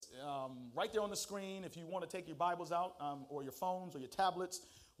right there on the screen, if you want to take your Bibles out or your phones or your tablets,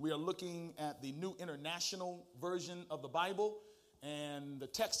 we are looking at the New International Version of the Bible. And the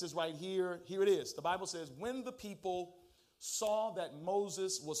text is right here. Here it is. The Bible says, when the people saw that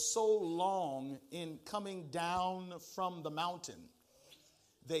Moses was so long in coming down from the mountain,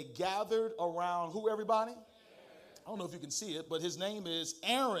 they gathered around who, everybody? I don't know if you can see it, but his name is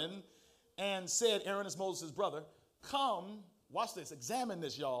Aaron, and said, Aaron is Moses' brother, come, watch this, examine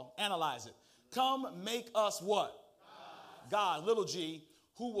this, y'all, analyze it. Come make us what? God, little g,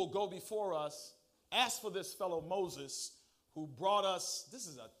 who will go before us. Ask for this fellow Moses who brought us, this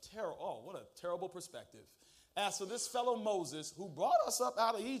is what a terrible perspective. As for this fellow Moses who brought us up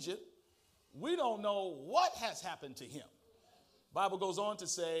out of Egypt, we don't know what has happened to him. Bible goes on to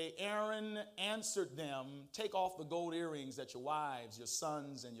say, Aaron answered them, take off the gold earrings that your wives, your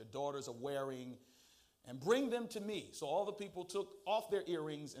sons, and your daughters are wearing, and bring them to me. So all the people took off their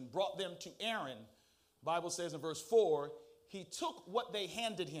earrings and brought them to Aaron. Bible says in verse 4, he took what they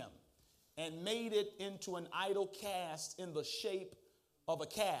handed him and made it into an idol cast in the shape of a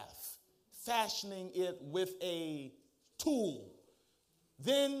calf, fashioning it with a tool.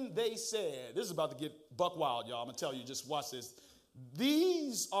 Then they said, this is about to get buck wild, y'all. I'm going to tell you, just watch this.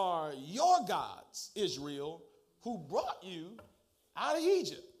 These are your gods, Israel, who brought you out of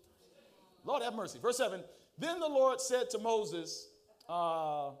Egypt. Lord have mercy. Verse 7, then the Lord said to Moses,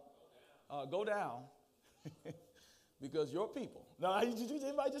 go down because your people. Now, did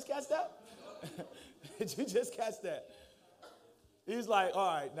anybody just catch that? Did you just catch that? He's like,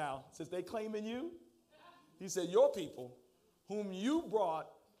 all right, now, since they claiming you, he said, your people, whom you brought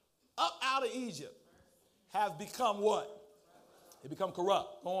up out of Egypt, have become what? They become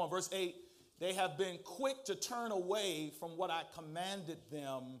corrupt. Go on, verse 8. They have been quick to turn away from what I commanded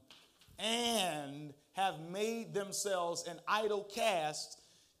them and have made themselves an idol cast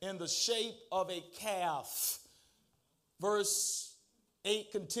in the shape of a calf. Verse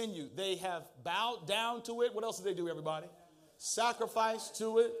 8 continued. They have bowed down to it. What else did they do, everybody? Sacrificed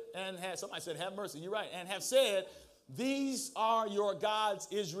to it and had, somebody said, have mercy. You're right. And have said, these are your gods,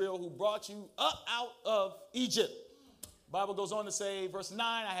 Israel, who brought you up out of Egypt. Bible goes on to say, verse 9,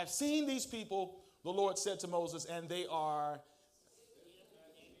 I have seen these people, the Lord said to Moses, and they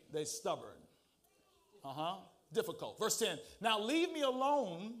stubborn. Difficult. Verse 10, now leave me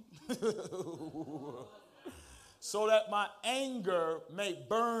alone so that my anger may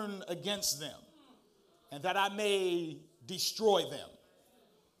burn against them and that I may destroy them.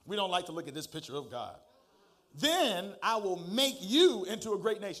 We don't like to look at this picture of God. Then I will make you into a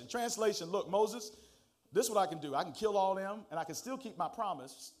great nation. Translation, look, Moses, this is what I can do. I can kill all them, and I can still keep my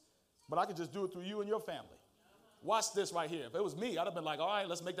promise, but I can just do it through you and your family. Watch this right here. If it was me, I'd have been like, all right,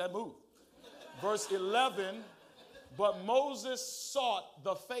 let's make that move. Verse 11, but Moses sought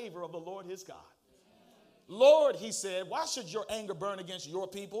the favor of the Lord his God. Lord, he said, why should your anger burn against your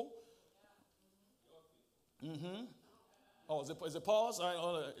people? Oh, is it pause?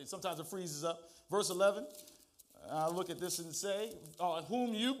 All right, sometimes it freezes up. Verse 11, I'll look at this and say,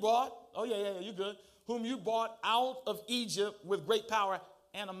 whom you brought, you're good. Whom you brought out of Egypt with great power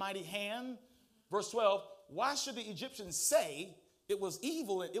and a mighty hand. Verse 12, why should the Egyptians say it was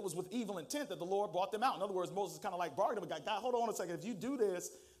evil, it was with evil intent that the Lord brought them out? In other words, Moses kind of like bargained with God, hold on a second. If you do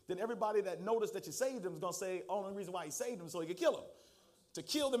this, then everybody that noticed that you saved them is going to say, only reason why he saved them so he could kill them. To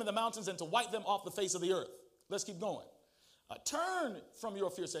kill them in the mountains and to wipe them off the face of the earth. Let's keep going. Turn from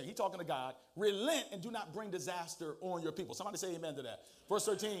your fear, saying, he's talking to God, relent and do not bring disaster on your people. Somebody say amen to that. Verse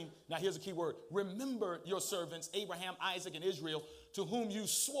 13, now here's a key word. Remember your servants, Abraham, Isaac, and Israel, to whom you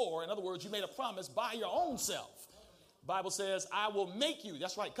swore. In other words, you made a promise by your own self. Bible says, I will make you,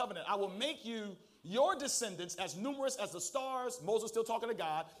 that's right, covenant. I will make you, your descendants, as numerous as the stars. Moses still talking to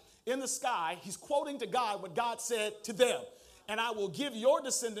God. In the sky, he's quoting to God what God said to them. And I will give your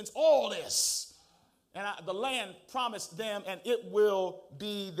descendants all this. And the land promised them, and it will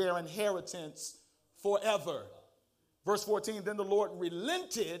be their inheritance forever. Verse 14, then the Lord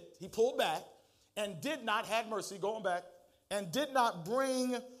relented, he pulled back, and did not have mercy, going back, and did not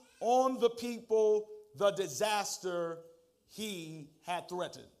bring on the people the disaster he had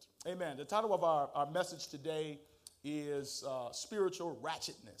threatened. Amen. The title of our message today is Spiritual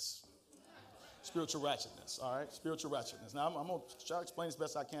Ratchetness. Spiritual ratchetness, all right? Spiritual ratchetness. Now, I'm going to try to explain as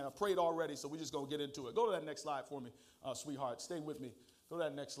best I can. I prayed already, so we're just going to get into it. Go to that next slide for me, sweetheart. Stay with me. Go to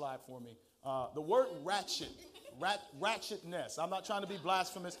that next slide for me. The word ratchet, ratchetness. I'm not trying to be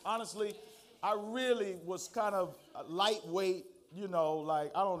blasphemous. Honestly, I really was kind of lightweight,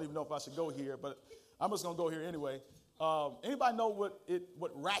 like I don't even know if I should go here, but I'm just going to go here anyway. Anybody know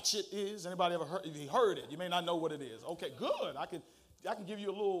what ratchet is? Anybody ever heard? If you heard it, you may not know what it is. Okay, good. I can give you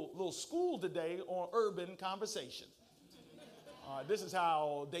a little school today on urban conversation. This is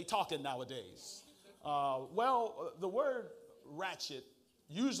how they talking nowadays. The word ratchet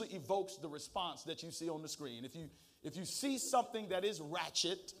usually evokes the response that you see on the screen. If you see something that is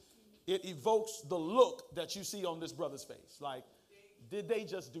ratchet, it evokes the look that you see on this brother's face. Like, did they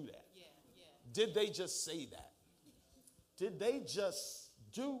just do that? Did they just say that? Did they just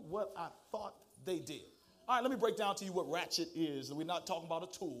do what I thought they did? All right, let me break down to you what ratchet is. We're not talking about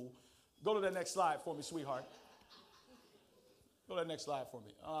a tool. Go to the next slide for me, sweetheart. Go to the next slide for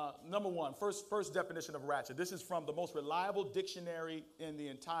me. Number one, first definition of ratchet. This is from the most reliable dictionary on the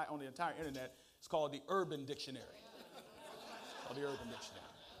entire internet. It's called the Urban Dictionary. The Urban Dictionary.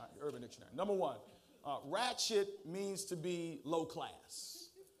 All right, the Urban Dictionary. Number one, ratchet means to be low class.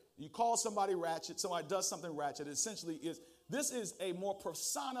 You call somebody ratchet, somebody does something ratchet. It essentially this is a more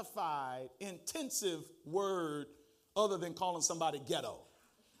personified, intensive word other than calling somebody ghetto.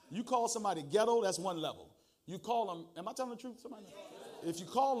 You call somebody ghetto, that's one level. You call them, am I telling the truth? Somebody? If you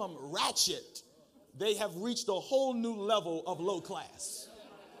call them ratchet, they have reached a whole new level of low class.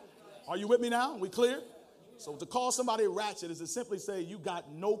 Are you with me now? We clear? So to call somebody ratchet is to simply say you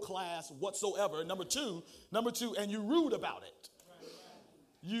got no class whatsoever. Number two, and you rude about it.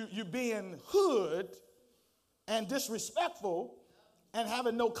 You being hood and disrespectful and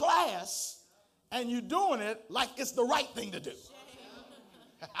having no class, and you doing it like it's the right thing to do.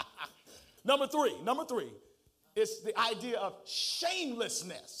 Number three, it's the idea of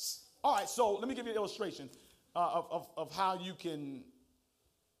shamelessness. All right, so let me give you an illustration of how you can.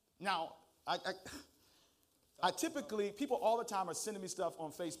 Now, I typically, people all the time are sending me stuff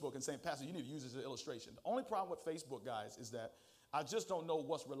on Facebook and saying, Pastor, you need to use this as an illustration. The only problem with Facebook, guys, is that I just don't know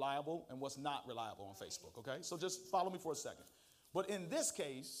what's reliable and what's not reliable on Facebook, okay? So just follow me for a second. But in this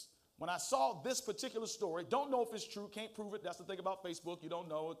case, when I saw this particular story, don't know if it's true, can't prove it. That's the thing about Facebook. You don't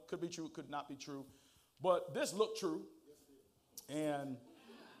know. It could be true, it could not be true. But this looked true. And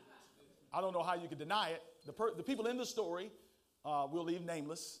I don't know how you could deny it. The people in the story, we'll leave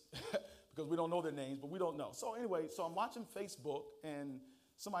nameless because we don't know their names, but we don't know. So anyway, so I'm watching Facebook, and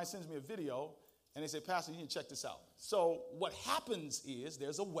somebody sends me a video, and they say, Pastor, you need to check this out. So what happens is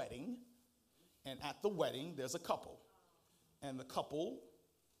there's a wedding, and at the wedding, there's a couple. And the couple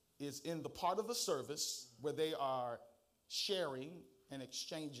is in the part of the service where they are sharing and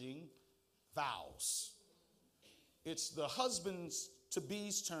exchanging vows. It's the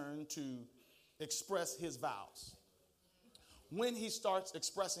husband's-to-be's turn to express his vows. When he starts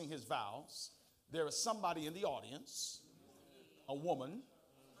expressing his vows, there is somebody in the audience, a woman,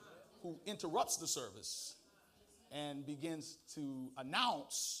 who interrupts the service and begins to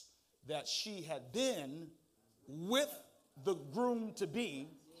announce that she had been with the groom-to-be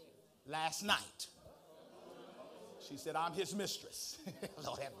last night. She said, I'm his mistress.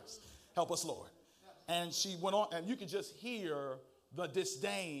 Lord have mercy. Help us, Lord. And she went on, and you could just hear the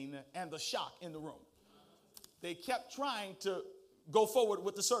disdain and the shock in the room. They kept trying to go forward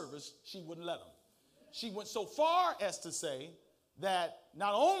with the service. She wouldn't let them. She went so far as to say that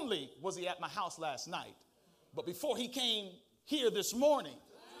not only was he at my house last night, but before he came here this morning.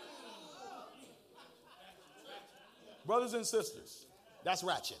 Brothers and sisters, that's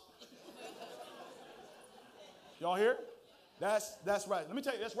ratchet. Y'all hear? That's right. Let me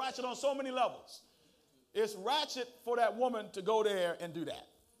tell you, that's ratchet on so many levels. It's ratchet for that woman to go there and do that.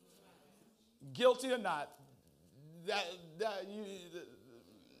 Guilty or not,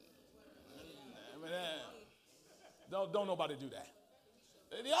 don't nobody do that.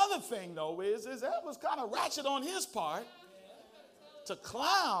 The other thing, though, is that was kind of ratchet on his part to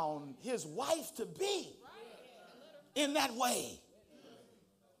clown his wife-to-be in that way.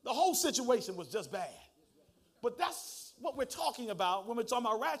 The whole situation was just bad. But that's what we're talking about when we're talking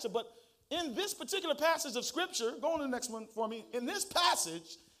about ratchet. But in this particular passage of Scripture, go on to the next one for me. In this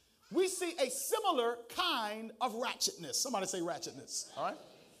passage, we see a similar kind of ratchetness. Somebody say ratchetness, all right?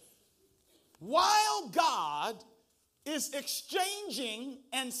 While God is exchanging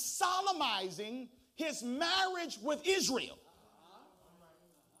and solemnizing his marriage with Israel,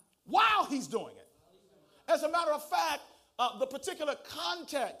 while he's doing it. As a matter of fact, the particular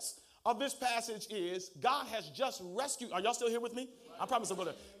context of this passage is God has just rescued. Are y'all still here with me? I promise I'm going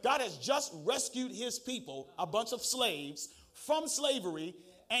to. God has just rescued his people, a bunch of slaves, from slavery,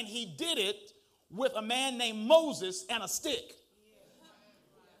 and he did it with a man named Moses and a stick.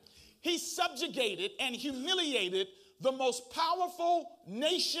 He subjugated and humiliated the most powerful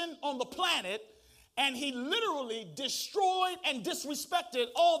nation on the planet, and he literally destroyed and disrespected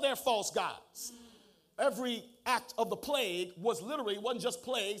all their false gods. Every act of the plague was literally, it wasn't just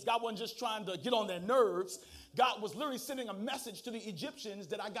plagues. God wasn't just trying to get on their nerves. God was literally sending a message to the Egyptians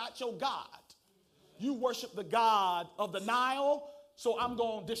that I got your God. You worship the God of the Nile, so I'm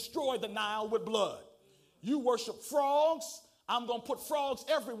going to destroy the Nile with blood. You worship frogs, I'm going to put frogs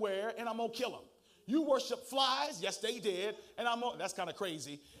everywhere, and I'm going to kill them. You worship flies, yes, they did, and that's kind of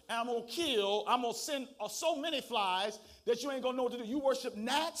crazy. And I'm going to send so many flies that you ain't going to know what to do. You worship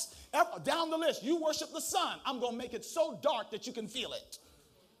gnats, down the list. You worship the sun. I'm going to make it so dark that you can feel it.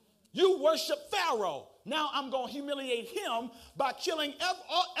 You worship Pharaoh. Now I'm going to humiliate him by killing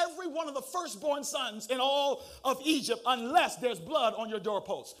every one of the firstborn sons in all of Egypt unless there's blood on your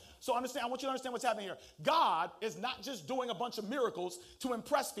doorpost. So understand, I want you to understand what's happening here. God is not just doing a bunch of miracles to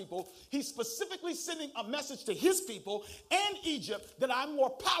impress people. He's specifically sending a message to his people and Egypt that I'm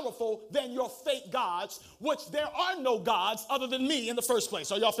more powerful than your fake gods, which there are no gods other than me in the first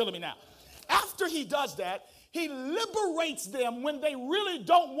place. Are y'all feeling me now? After he does that, he liberates them when they really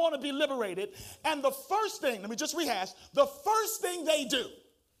don't want to be liberated. And the first thing, let me just rehash, the first thing they do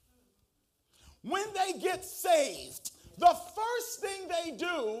when they get saved, the first thing they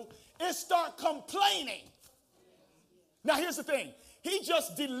do is start complaining. Now, here's the thing. He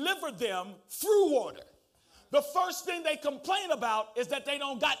just delivered them through water. The first thing they complain about is that they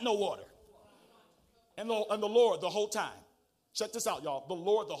don't got no water. And the Lord the whole time, check this out, y'all. The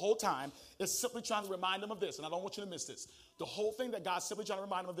Lord the whole time is simply trying to remind them of this, and I don't want you to miss this. The whole thing that God's simply trying to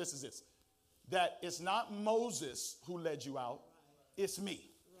remind them of this is this, that it's not Moses who led you out, it's me.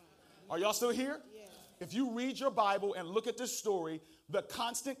 Are y'all still here? If you read your Bible and look at this story, the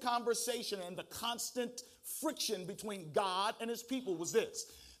constant conversation and the constant friction between God and his people was this.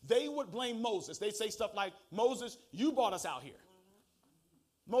 They would blame Moses. They'd say stuff like, Moses, you brought us out here.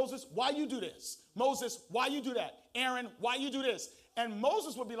 Moses, why you do this? Moses, why you do that? Aaron, why you do this? And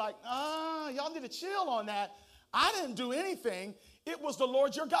Moses would be like, y'all need to chill on that. I didn't do anything. It was the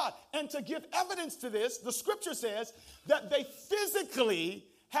Lord your God. And to give evidence to this, the scripture says that they physically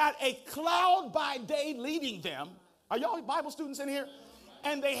had a cloud by day leading them. Are y'all Bible students in here?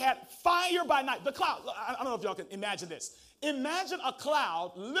 And they had fire by night. The cloud, I don't know if y'all can imagine this. Imagine a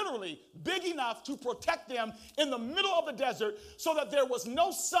cloud literally big enough to protect them in the middle of the desert so that there was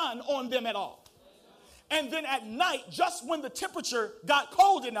no sun on them at all. And then at night, just when the temperature got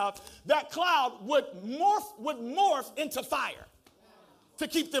cold enough, that cloud would morph into fire to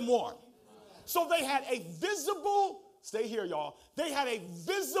keep them warm. So they had a visible, stay here, y'all. They had a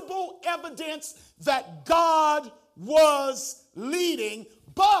visible evidence that God was leading,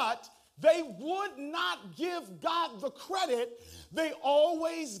 but they would not give God the credit. They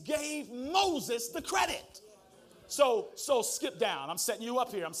always gave Moses the credit. So skip down. I'm setting you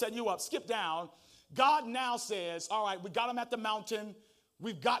up here. I'm setting you up. Skip down. God now says, all right, we got them at the mountain.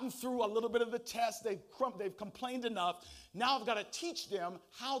 We've gotten through a little bit of the test. They've complained enough. Now I've got to teach them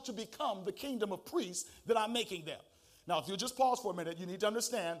how to become the kingdom of priests that I'm making them. Now, if you'll just pause for a minute, you need to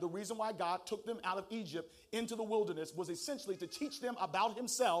understand the reason why God took them out of Egypt into the wilderness was essentially to teach them about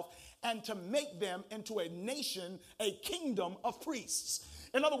himself and to make them into a nation, a kingdom of priests.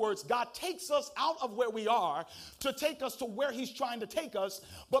 In other words, God takes us out of where we are to take us to where he's trying to take us.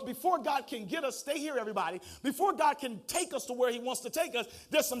 But before God can get us, stay here, everybody, before God can take us to where he wants to take us,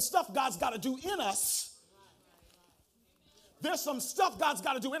 there's some stuff God's got to do in us. There's some stuff God's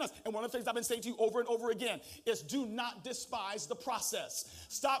got to do in us. And one of the things I've been saying to you over and over again is do not despise the process.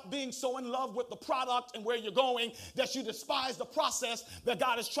 Stop being so in love with the product and where you're going that you despise the process that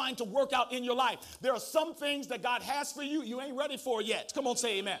God is trying to work out in your life. There are some things that God has for you you ain't ready for yet. Come on,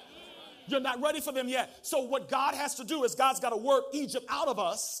 say amen. You're not ready for them yet. So what God has to do is God's got to work Egypt out of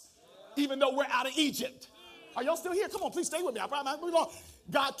us, even though we're out of Egypt. Are y'all still here? Come on, please stay with me. We're going.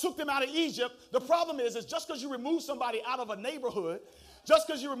 God took them out of Egypt. The problem is just because you remove somebody out of a neighborhood, just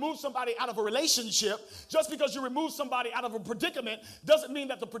because you remove somebody out of a relationship, just because you remove somebody out of a predicament, doesn't mean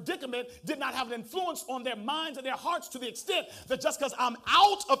that the predicament did not have an influence on their minds and their hearts to the extent that just because I'm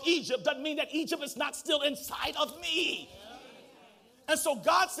out of Egypt doesn't mean that Egypt is not still inside of me. And so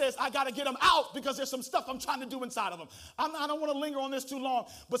God says, I got to get them out because there's some stuff I'm trying to do inside of them. I don't want to linger on this too long,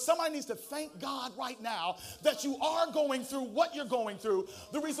 but somebody needs to thank God right now that you are going through what you're going through.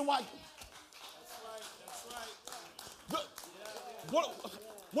 The reason why. That's right.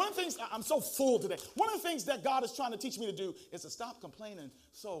 One of the things, I'm so full today. One of the things that God is trying to teach me to do is to stop complaining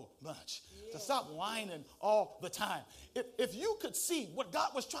so much, to stop whining all the time. If you could see what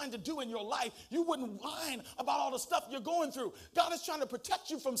God was trying to do in your life, you wouldn't whine about all the stuff you're going through. God is trying to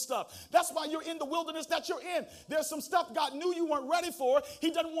protect you from stuff. That's why you're in the wilderness that you're in. There's some stuff God knew you weren't ready for.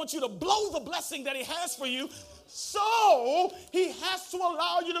 He doesn't want you to blow the blessing that he has for you. So he has to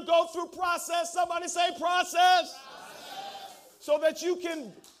allow you to go through process. Somebody say process. so that you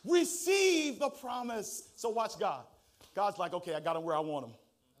can receive the promise. So watch God. God's like, okay, I got him where I want him.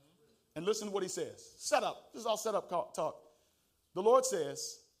 And listen to what he says. Set up. This is all set up talk. The Lord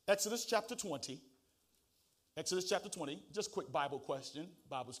says, Exodus chapter 20, just quick Bible question,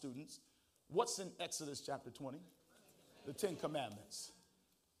 Bible students. What's in Exodus chapter 20? The 10 Commandments.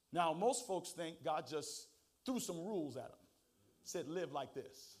 Now, most folks think God just threw some rules at them, said, live like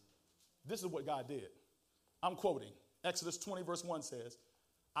this. This is what God did. I'm quoting. Exodus 20 verse 1 says,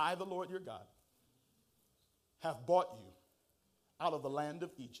 I, the Lord your God, have bought you out of the land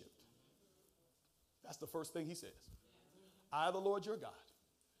of Egypt. That's the first thing he says. I, the Lord your God,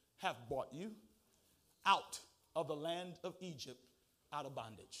 have bought you out of the land of Egypt, out of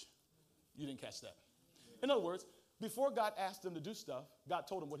bondage. You didn't catch that. In other words, before God asked him to do stuff, God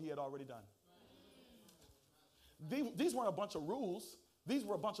told him what he had already done. These weren't a bunch of rules. These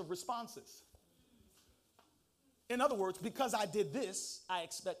were a bunch of responses. In other words, because I did this, I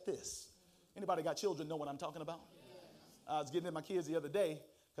expect this. Anybody got children know what I'm talking about? I was getting at my kids the other day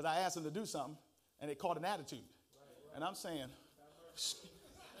because I asked them to do something, and they caught an attitude. And I'm saying, see,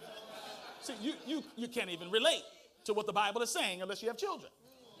 you can't even relate to what the Bible is saying unless you have children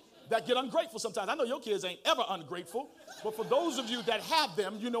that get ungrateful sometimes. I know your kids ain't ever ungrateful, but for those of you that have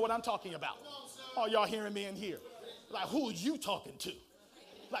them, you know what I'm talking about. Oh, y'all hearing me in here? Like, who are you talking to?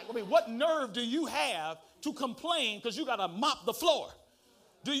 Like, I mean, what nerve do you have to complain because you got to mop the floor?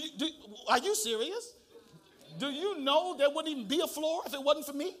 Are you serious? Do you know there wouldn't even be a floor if it wasn't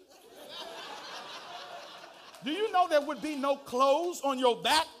for me? Do you know there would be no clothes on your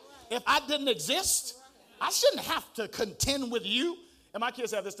back if I didn't exist? I shouldn't have to contend with you. And my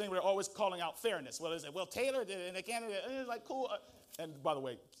kids have this thing where they're always calling out fairness. Well, they say, well, Taylor did it, and they can't. And it's like, cool. And by the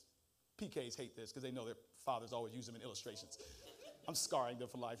way, PKs hate this because they know their fathers always use them in illustrations. I'm scarring them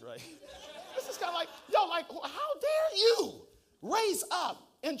for life, right? This is kind of like, yo, like, how dare you raise up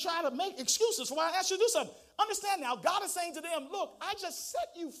and try to make excuses for why I asked you to do something? Understand now, God is saying to them, look, I just set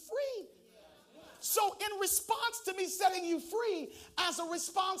you free. So in response to me setting you free, as a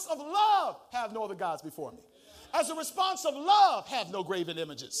response of love, have no other gods before me. As a response of love, have no graven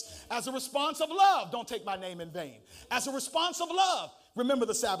images. As a response of love, don't take my name in vain. As a response of love, remember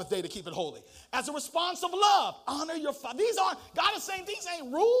the Sabbath day to keep it holy. As a response of love, honor your father. God is saying these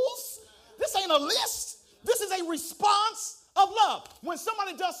ain't rules. This ain't a list. This is a response of love. When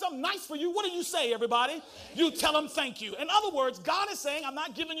somebody does something nice for you, what do you say, everybody? You tell them thank you. In other words, God is saying, I'm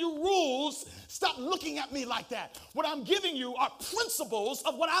not giving you rules. Stop looking at me like that. What I'm giving you are principles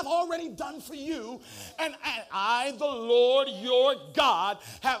of what I've already done for you. And I, the Lord your God,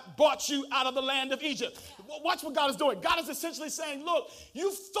 have brought you out of the land of Egypt. Watch what God is doing. God is essentially saying, look,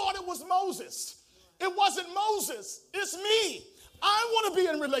 you thought it was Moses. It wasn't Moses. It's me. I want to be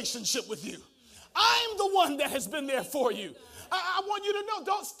in relationship with you. I'm the one that has been there for you. I want you to know,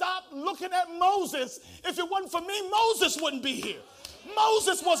 don't stop looking at Moses. If it wasn't for me, Moses wouldn't be here.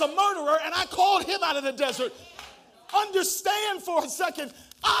 Moses was a murderer, and I called him out of the desert. Understand for a second,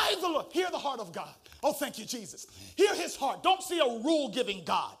 I, the Lord, hear the heart of God. Oh, thank you, Jesus. Hear his heart. Don't see a rule-giving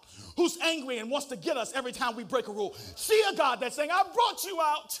God who's angry and wants to get us every time we break a rule. See a God that's saying, I brought you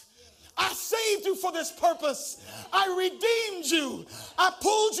out. I saved you for this purpose. I redeemed you. I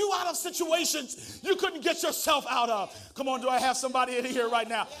pulled you out of situations you couldn't get yourself out of. Come on, do I have somebody in here right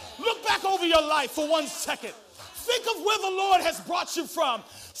now? Look back over your life for 1 second. Think of where the Lord has brought you from.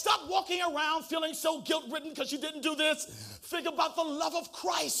 Stop walking around feeling so guilt-ridden because you didn't do this. Think about the love of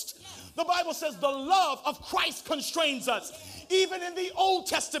Christ. The Bible says the love of Christ constrains us. Even in the Old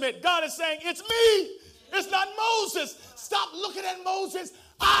Testament, God is saying, it's me. It's not Moses. Stop looking at Moses.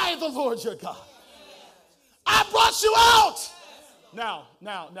 I, the Lord your God, I brought you out. Now,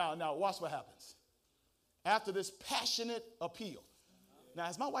 watch what happens. After this passionate appeal. Now,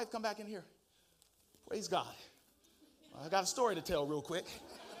 has my wife come back in here? Praise God. I got a story to tell real quick.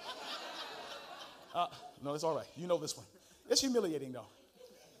 No, it's all right. You know this one. It's humiliating, though.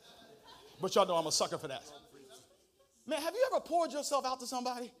 But y'all know I'm a sucker for that. Man, have you ever poured yourself out to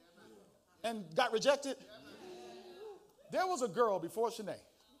somebody and got rejected? There was a girl before Shanae.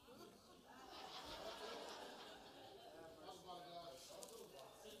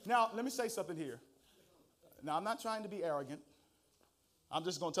 Now, let me say something here. Now, I'm not trying to be arrogant. I'm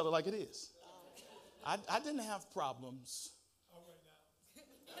just going to tell it like it is. I didn't have problems.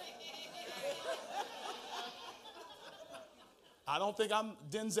 I don't think I'm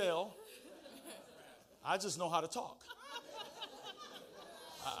Denzel. I just know how to talk.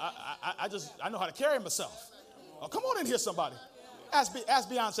 I know how to carry myself. Oh, come on in here, somebody. Ask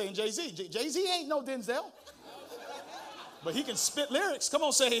Beyonce and Jay-Z. Jay-Z ain't no Denzel. But he can spit lyrics. Come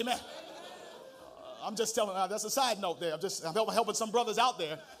on, say amen. I'm just telling you, that's a side note there. I'm helping some brothers out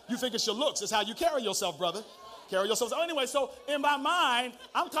there. You think it's your looks. It's how you carry yourself, brother. Carry yourself. So anyway, so in my mind,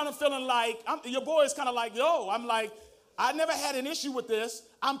 I'm kind of feeling like, your boy is kind of like, yo, I'm like, I never had an issue with this.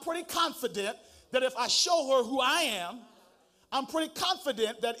 I'm pretty confident that if I show her who I am, I'm pretty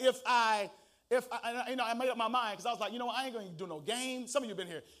confident that if I made up my mind because I was like, I ain't going to do no game. Some of you have been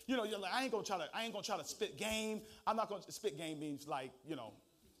here. You're like, I ain't going to try to spit game. I'm not going to spit game means like,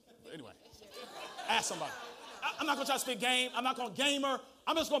 anyway. Ask somebody. I'm not going to try to spit game. I'm not going to game her.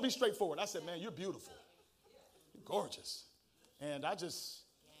 I'm just going to be straightforward. I said, man, you're beautiful. You're gorgeous. And I just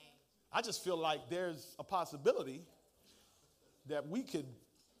feel like there's a possibility that we could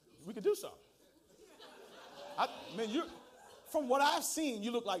do something. From what I've seen,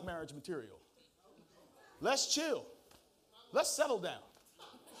 you look like marriage material. Let's chill. Let's settle down.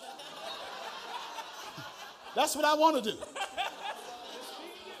 That's what I want to do.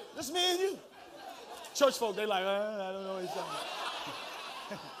 Just me and you. Church folk, they like, I don't know what he's talking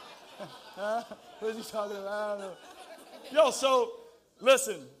about. What is he talking about? I don't know. Yo, so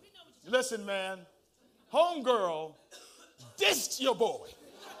listen, man. Homegirl dissed your boy.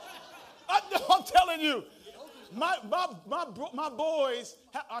 I'm telling you, my boys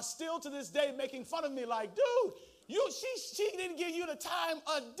are still to this day making fun of me like, dude, she didn't give you the time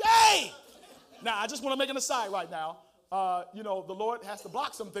of day. Now, I just want to make an aside right now. The Lord has to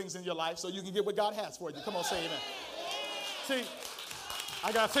block some things in your life so you can get what God has for you. Come on, say amen. See,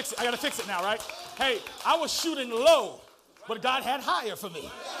 I got to fix it now, right? Hey, I was shooting low, but God had higher for me.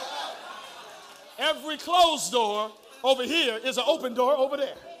 Every closed door over here is an open door over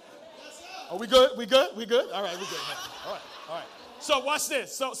there. Are we good? We good? We good? All right, we good. All right. So watch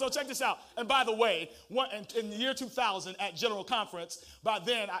this. So check this out. And by the way, in the year 2000 at General Conference, by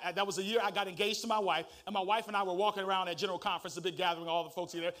then, that was the year I got engaged to my wife, and my wife and I were walking around at General Conference, a big gathering, all the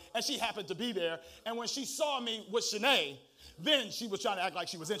folks there, and she happened to be there. And when she saw me with Shanae, then she was trying to act like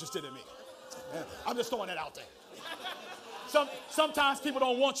she was interested in me. I'm just throwing that out there. Sometimes people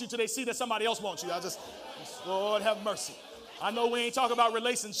don't want you till they see that somebody else wants you. Lord have mercy. I know we ain't talking about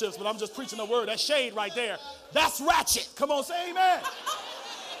relationships, but I'm just preaching the word. That shade right there, that's ratchet. Come on, say amen.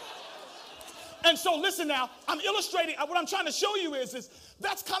 And so listen now, I'm illustrating, what I'm trying to show you is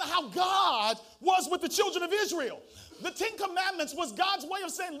that's kind of how God was with the children of Israel. The 10 Commandments was God's way of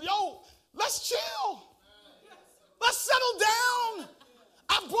saying, yo, let's chill. Let's settle down.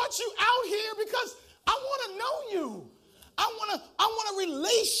 I brought you out here because I want to know you. I want a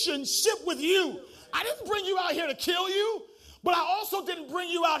relationship with you. I didn't bring you out here to kill you. But I also didn't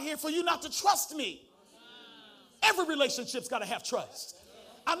bring you out here for you not to trust me. Every relationship's got to have trust.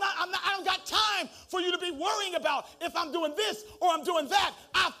 I don't got time for you to be worrying about if I'm doing this or I'm doing that.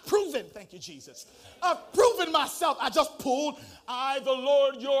 I've proven, thank you, Jesus. I've proven myself. The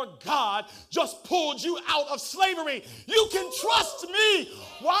Lord your God, just pulled you out of slavery. You can trust me.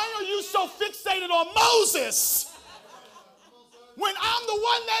 Why are you so fixated on Moses when I'm the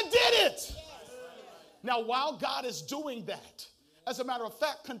one that did it? Now, while God is doing that, as a matter of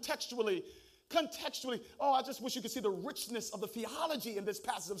fact, contextually, I just wish you could see the richness of the theology in this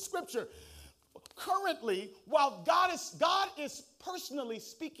passage of Scripture. Currently, while God is personally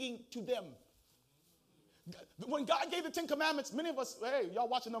speaking to them. When God gave the 10 Commandments, many of us, hey, y'all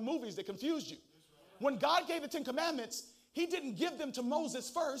watching the movies that confused you. When God gave the 10 Commandments, he didn't give them to Moses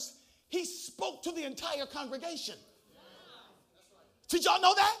first. He spoke to the entire congregation. Did y'all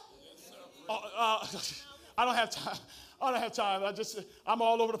know that? I don't have time. I'm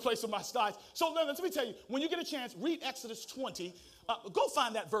all over the place with my slides. So let me tell you, when you get a chance, read Exodus 20. Go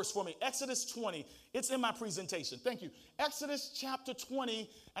find that verse for me. Exodus 20. It's in my presentation. Thank you. Exodus chapter 20,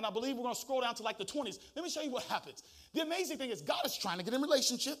 and I believe we're going to scroll down to like the 20s. Let me show you what happens. The amazing thing is God is trying to get in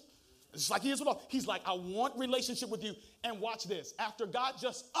relationship. It's like he is with all. He's like, I want relationship with you. And watch this. After God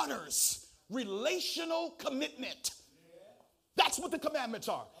just utters relational commitment. That's what the commandments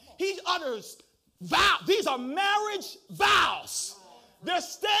are. He utters vows. These are marriage vows. They're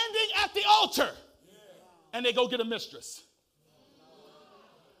standing at the altar and they go get a mistress.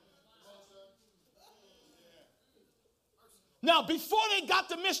 Now, before they got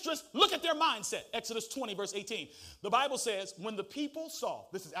the mistress, look at their mindset. Exodus 20, verse 18. The Bible says, when the people saw,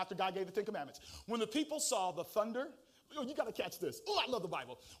 this is after God gave the 10 Commandments, when the people saw the thunder, you got to catch this. Oh, I love the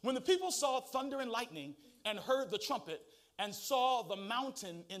Bible. When the people saw thunder and lightning and heard the trumpet, and saw the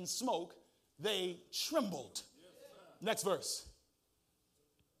mountain in smoke, they trembled. Next verse.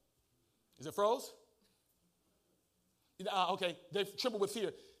 Is it froze? Okay, they trembled with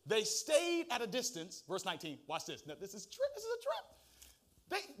fear. They stayed at a distance. Verse 19, watch this. Now, this is a trip.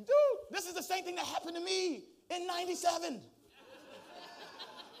 This is the same thing that happened to me in 97.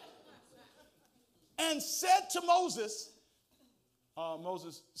 and said to Moses,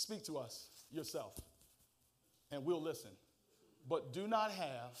 Moses, speak to us yourself, and we'll listen. But do not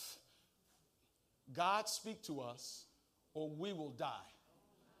have God speak to us, or we will die.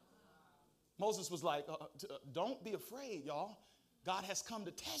 Moses was like, don't be afraid, y'all. God has come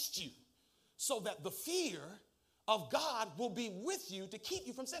to test you so that the fear of God will be with you to keep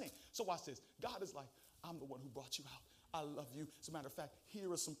you from sinning. So watch this. God is like, I'm the one who brought you out. I love you. As a matter of fact,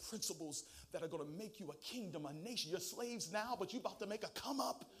 here are some principles that are going to make you a kingdom, a nation. You're slaves now, but you're about to make a come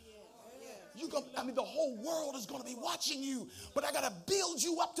up. The whole world is going to be watching you, but I got to build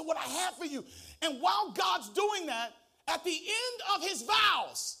you up to what I have for you. And while God's doing that, at the end of his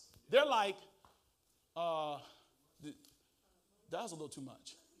vows, they're like, that was a little too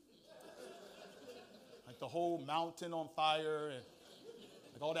much. Like the whole mountain on fire and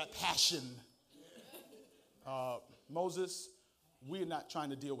like all that passion. Moses, we're not trying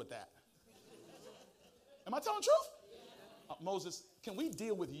to deal with that. Am I telling the truth? Moses, can we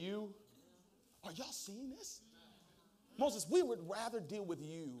deal with you? Are y'all seeing this? Moses, we would rather deal with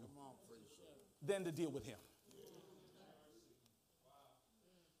you than to deal with him.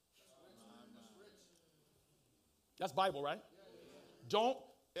 That's Bible, right? Is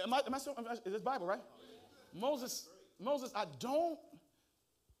this Bible, right? Moses,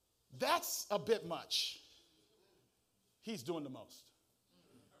 that's a bit much. He's doing the most.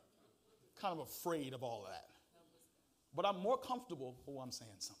 Kind of afraid of all of that. But I'm more comfortable, I'm saying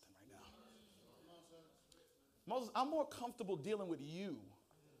something right now. Moses, I'm more comfortable dealing with you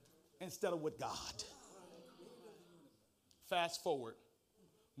instead of with God. Fast forward.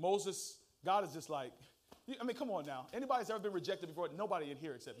 Moses, God is just like, come on now. Anybody's ever been rejected before? Nobody in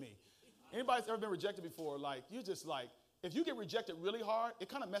here except me. Anybody's ever been rejected before? Like, you're just like, if you get rejected really hard, it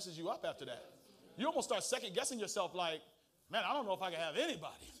kind of messes you up after that. You almost start second guessing yourself like, man, I don't know if I can have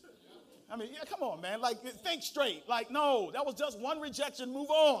anybody. Come on, man. Like, think straight. Like, no, that was just one rejection. Move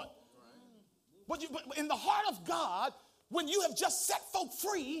on. But in the heart of God, when you have just set folk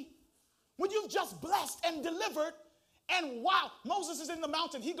free, when you've just blessed and delivered, and while Moses is in the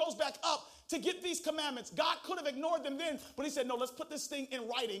mountain, he goes back up to get these commandments. God could have ignored them then, but he said, no, let's put this thing in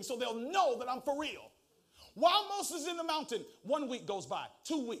writing so they'll know that I'm for real. While Moses is in the mountain, 1 week goes by,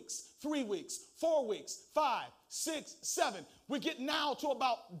 2 weeks, 3 weeks, 4 weeks, 5, 6, 7. We get now to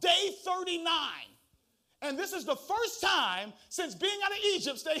about day 39. And this is the first time since being out of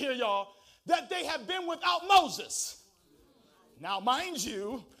Egypt, stay here, y'all, that they have been without Moses. Now, mind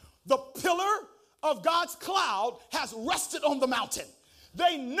you, the pillar of God's cloud has rested on the mountain.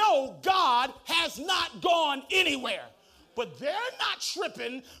 They know God has not gone anywhere. But they're not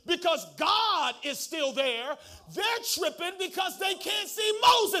tripping because God is still there. They're tripping because they can't see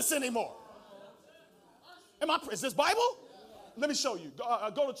Moses anymore. Is this Bible? Let me show you.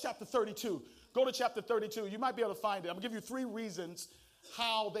 Go to chapter 32. Go to chapter 32. You might be able to find it. I'm going to give you 3 reasons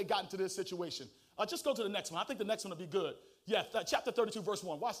how they got into this situation. Just go to the next one. I think the next one will be good. Yeah, chapter 32, verse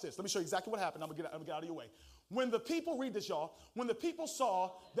 1. Watch this. Let me show you exactly what happened. I'm going to get out of your way. When the people, read this, y'all. When the people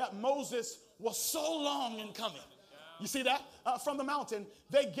saw that Moses was so long in coming. You see that? From the mountain,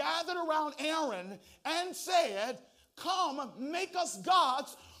 they gathered around Aaron and said, come, make us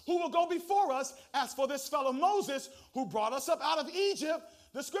gods who will go before us. As for this fellow Moses who brought us up out of Egypt,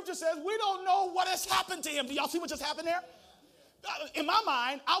 the scripture says we don't know what has happened to him. Do y'all see what just happened there? In my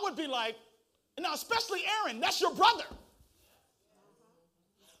mind, I would be like, now especially Aaron, that's your brother.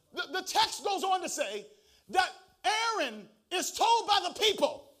 The text goes on to say that Aaron is told by the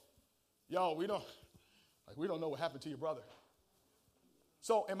people, yo, we don't know what happened to your brother.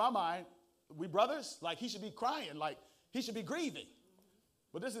 So in my mind, we brothers, like he should be crying, like he should be grieving.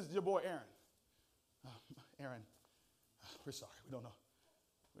 But this is your boy Aaron. Aaron, we're sorry. We don't know.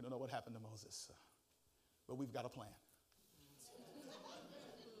 We don't know what happened to Moses. But we've got a plan.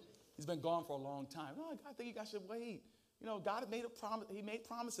 He's been gone for a long time. No, I think you guys should wait. God made a promise. He made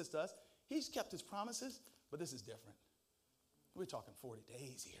promises to us. He's kept his promises, but this is different. We're talking 40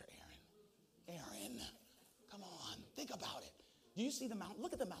 days here, Aaron. Aaron. Come on, think about it. Do you see the mountain?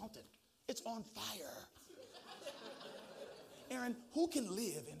 Look at the mountain. It's on fire. Aaron, who can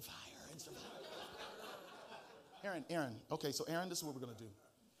live in fire and survive? Aaron. Okay, so Aaron, this is what we're going to do.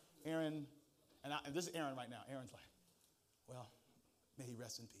 Aaron, and this is Aaron right now. Aaron's like, well, may he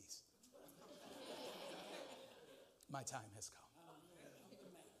rest in peace. My time has come.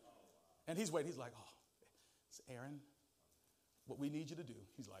 And he's waiting. He's like, oh, it's Aaron, what we need you to do.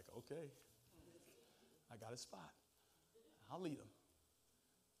 He's like, okay. I got a spot. I'll lead them.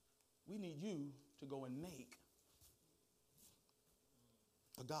 We need you to go and make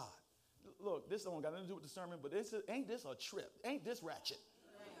a God. Look, this don't got nothing to do with the sermon, but ain't this a trip? Ain't this ratchet?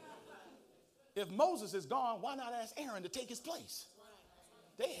 if Moses is gone, why not ask Aaron to take his place?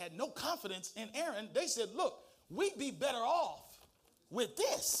 They had no confidence in Aaron. They said, look, we'd be better off with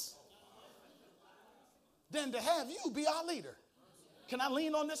this than to have you be our leader. Can I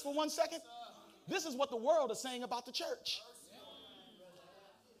lean on this for 1 second? This is what the world is saying about the church.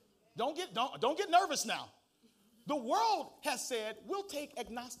 Don't get nervous now. The world has said, we'll take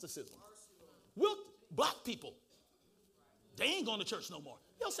agnosticism. Black people, they ain't going to church no more.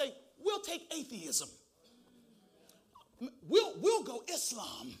 They'll say, we'll take atheism. We'll go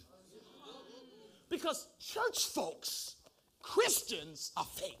Islam. Because church folks, Christians, are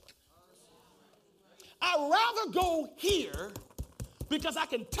fake. I'd rather go here because I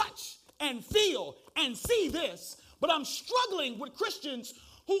can touch and feel and see this, but I'm struggling with Christians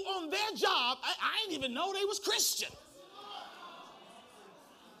who on their job, I didn't even know they was Christian.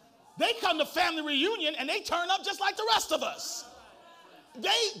 They come to family reunion and they turn up just like the rest of us.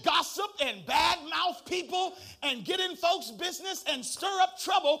 They gossip and badmouth people and get in folks' business and stir up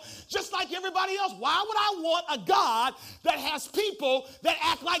trouble just like everybody else. Why would I want a God that has people that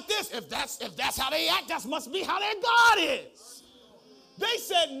act like this? If that's how they act, that must be how their God is. They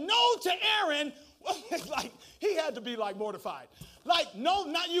said no to Aaron. Like he had to be like mortified. Like, no,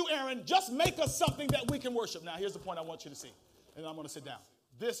 not you, Aaron. Just make us something that we can worship. Now, here's the point I want you to see, and I'm going to sit down.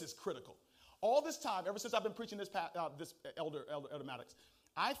 This is critical. All this time, ever since I've been preaching this Elder Maddox,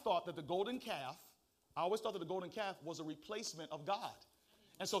 I thought that the golden calf, I always thought that the golden calf was a replacement of God.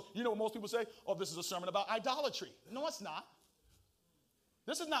 And so, you know what most people say? Oh, this is a sermon about idolatry. No, it's not.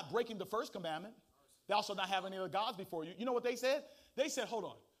 This is not breaking the first commandment. Thou shalt not have any other gods before you. You know what they said? They said, hold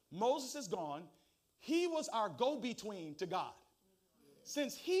on. Moses is gone. He was our go-between to God.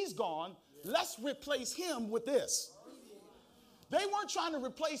 Since he's gone, let's replace him with this. They weren't trying to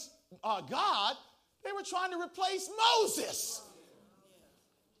replace God. They were trying to replace Moses.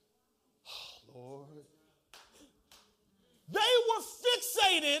 Oh, Lord. They were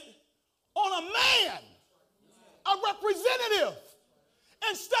fixated on a man, a representative,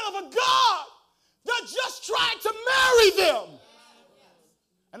 instead of a God that just tried to marry them.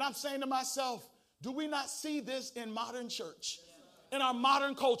 And I'm saying to myself, do we not see this in modern church, in our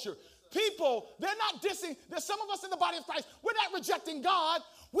modern culture? People, they're not dissing. There's some of us in the body of Christ, we're not rejecting God.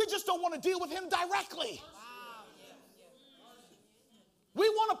 We just don't want to deal with him directly. We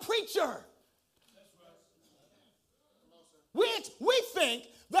want a preacher. We think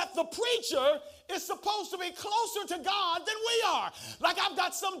that the preacher is supposed to be closer to God than we are. Like I've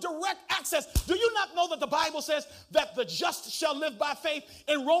got some direct access. Do you not know that the Bible says that the just shall live by faith?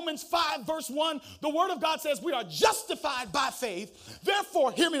 In Romans 5 verse 1, the word of God says we are justified by faith.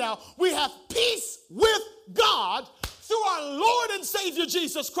 Therefore, hear me now, we have peace with God through our Lord and Savior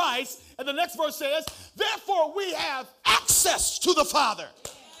Jesus Christ. And the next verse says, therefore we have access to the Father.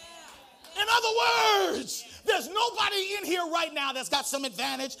 In other words, there's nobody in here right now that's got some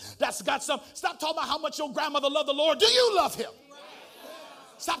advantage, that's got some. Stop talking about how much your grandmother loved the Lord. Do you love him?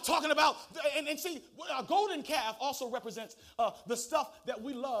 Stop talking about, and see, a golden calf also represents the stuff that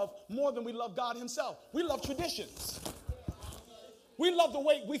we love more than we love God himself. We love traditions. We love the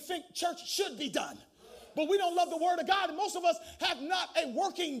way we think church should be done. But we don't love the word of God. And most of us have not a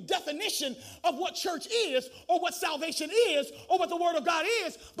working definition of what church is or what salvation is or what the word of God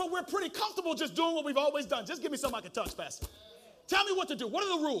is. But we're pretty comfortable just doing what we've always done. Just give me something I can touch, Pastor. Tell me what to do. What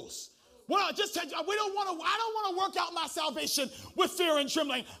are the rules? Well, I don't want to work out my salvation with fear and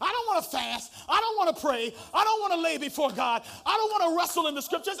trembling. I don't want to fast. I don't want to pray. I don't want to lay before God. I don't want to wrestle in the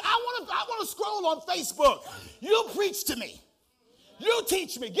scriptures. I want to scroll on Facebook. You preach to me. You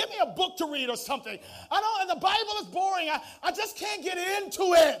teach me. Give me a book to read or something. I know, and the Bible is boring. I just can't get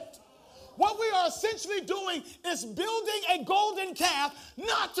into it. What we are essentially doing is building a golden calf,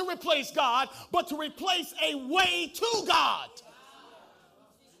 not to replace God, but to replace a way to God.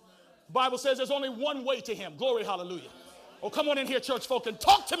 The Bible says there's only one way to him. Glory, hallelujah. Oh, come on in here, church folk, and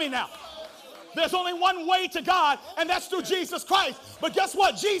talk to me now. There's only one way to God, and that's through Jesus Christ. But guess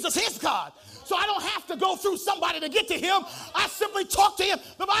what? Jesus is God. So I don't have to go through somebody to get to him. I simply talk to him.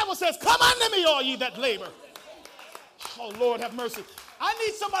 The Bible says, come unto me, all ye that labor. Oh, Lord, have mercy. I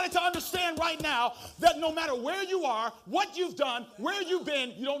need somebody to understand right now that no matter where you are, what you've done, where you've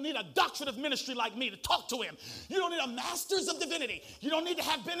been, you don't need a doctorate of ministry like me to talk to him. You don't need a master's of divinity. You don't need to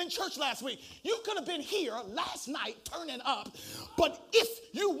have been in church last week. You could have been here last night turning up. But if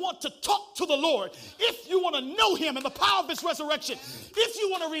you want to talk to the Lord, if you want to know him and the power of his resurrection, if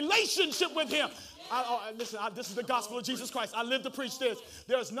you want a relationship with him, Listen, this is the gospel of Jesus Christ. I live to preach this.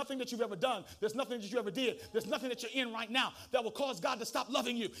 There is nothing that you've ever done. There's nothing that you ever did. There's nothing that you're in right now that will cause God to stop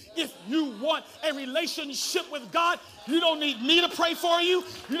loving you. If you want a relationship with God, you don't need me to pray for you.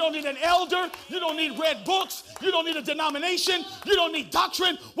 You don't need an elder. You don't need read books. You don't need a denomination. You don't need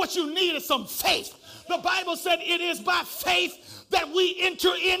doctrine. What you need is some faith. The Bible said it is by faith that we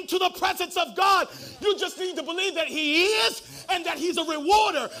enter into the presence of God. You just need to believe that he is and that he's a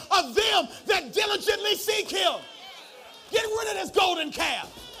rewarder of them that diligently seek him. Get rid of this golden calf.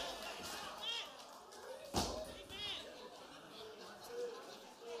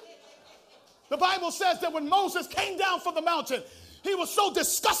 The Bible says that when Moses came down from the mountain, he was so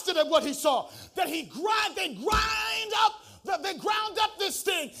disgusted at what he saw that they ground up this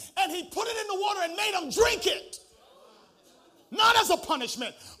thing and he put it in the water and made them drink it. Not as a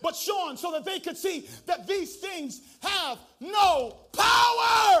punishment, but shown so that they could see that these things have no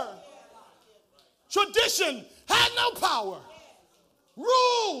power. Tradition had no power.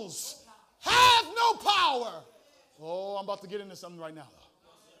 Rules have no power. Oh, I'm about to get into something right now.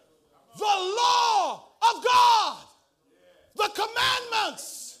 The law of God, the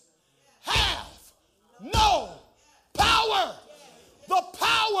commandments have no power. The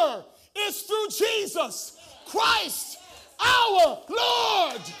power is through Jesus Christ, our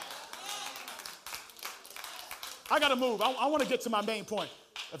Lord. I got to move. I want to get to my main point.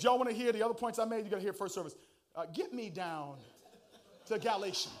 If y'all want to hear the other points I made, you got to hear first service. Get me down to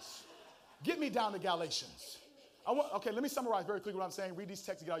Galatians. Get me down to Galatians. Okay, let me summarize very quickly what I'm saying. Read these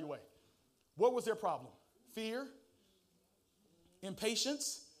texts to get out of your way. What was their problem? Fear,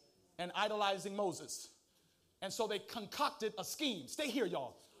 impatience, and idolizing Moses. And so they concocted a scheme. Stay here,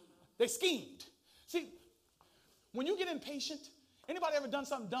 y'all. They schemed. See, when you get impatient, anybody ever done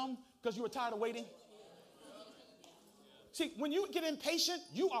something dumb because you were tired of waiting? See, when you get impatient,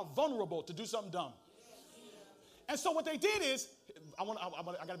 you are vulnerable to do something dumb. And so what they did is, I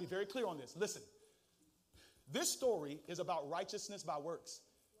got to be very clear on this. Listen, this story is about righteousness by works.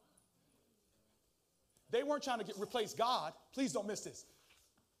 They weren't trying to replace God. Please don't miss this.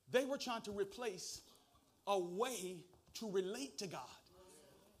 They were trying to replace a way to relate to God.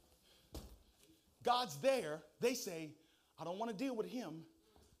 God's there. They say, I don't want to deal with him.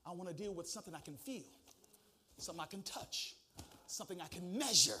 I want to deal with something I can feel, something I can touch, something I can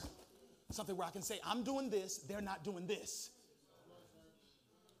measure, something where I can say, I'm doing this, they're not doing this.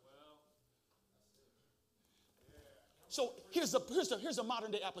 So here's a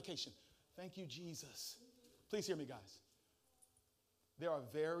modern day application. Thank you, Jesus. Please hear me, guys. There are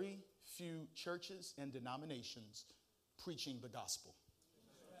very few churches and denominations preaching the gospel.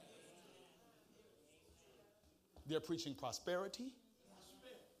 They're preaching prosperity.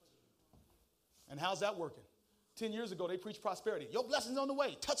 And how's that working? 10 years ago, they preached prosperity. Your blessing's on the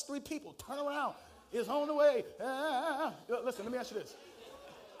way. Touch 3 people. Turn around. It's on the way. Listen, let me ask you this.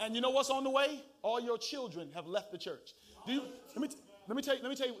 And you know what's on the way? All your children have left the church. Let me tell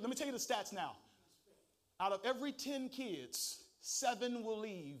you the stats now. Out of every 10 kids, 7 will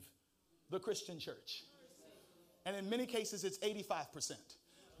leave the Christian church. And in many cases, it's 85%.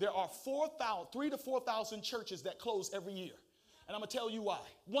 There are 3,000 to 4,000 churches that close every year. And I'm going to tell you why.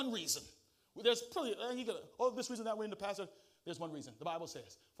 One reason. There's probably, this reason, that way in the pastor. There's one reason. The Bible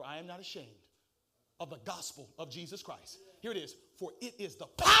says, for I am not ashamed of the gospel of Jesus Christ. Here it is. For it is the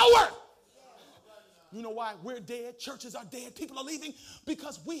power. You know why we're dead? Churches are dead. People are leaving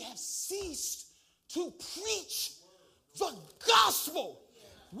because we have ceased to preach the gospel.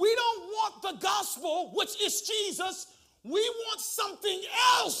 We don't want the gospel, which is Jesus. We want something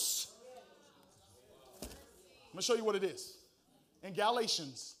else. I'm going to show you what it is. In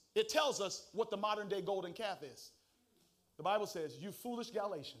Galatians, it tells us what the modern day golden calf is. The Bible says, you foolish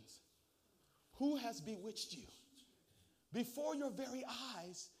Galatians, who has bewitched you? Before your very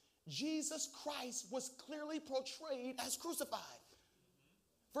eyes, Jesus Christ was clearly portrayed as crucified.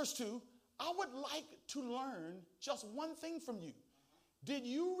 Verse 2, I would like to learn just one thing from you. Did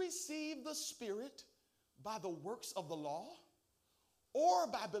you receive the Spirit by the works of the law or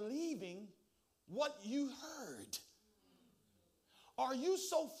by believing what you heard? Are you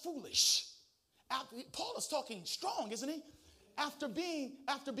so foolish? Paul is talking strong, isn't he? After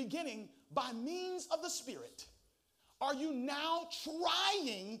beginning by means of the Spirit, are you now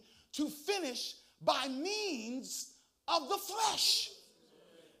trying to finish by means of the flesh?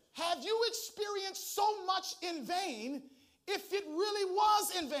 Have you experienced so much in vain if it really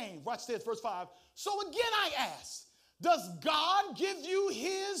was in vain? Watch this, verse 5. So again I ask, does God give you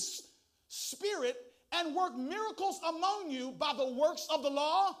his Spirit and work miracles among you by the works of the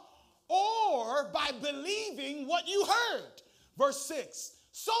law or by believing what you heard? Verse 6.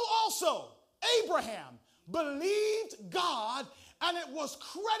 So also Abraham believed God, and it was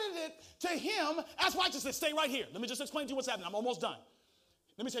credited to him as righteousness. Stay right here. Let me just explain to you what's happening. I'm almost done.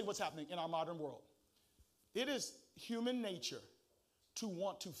 Let me tell you what's happening in our modern world. It is human nature to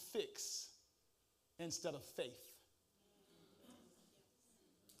want to fix instead of faith.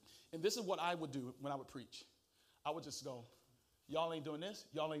 And this is what I would do when I would preach. I would just go, y'all ain't doing this,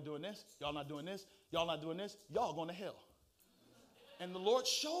 y'all ain't doing this, y'all not doing this, y'all not doing this, y'all going to hell. And the Lord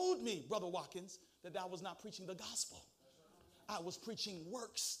showed me, Brother Watkins, that I was not preaching the gospel. I was preaching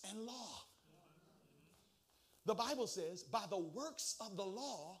works and law. The Bible says, by the works of the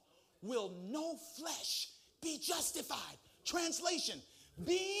law will no flesh be justified. Translation,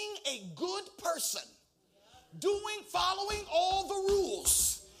 being a good person, following all the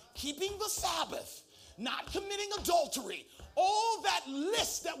rules, keeping the Sabbath, not committing adultery, all that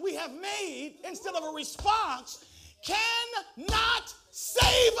list that we have made instead of a response cannot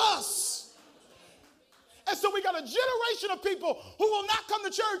save us. And so we got a generation of people who will not come to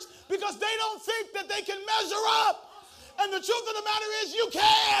church because they don't think that they can measure up. And the truth of the matter is you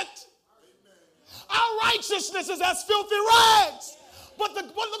can't. Our righteousness is as filthy rags. But look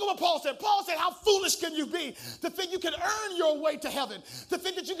at what Paul said. Paul said, how foolish can you be to think you can earn your way to heaven, to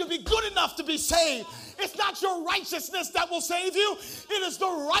think that you can be good enough to be saved. It's not your righteousness that will save you. It is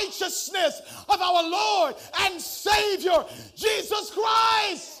the righteousness of our Lord and Savior, Jesus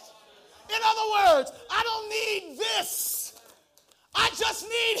Christ. In other words, I don't need this. I just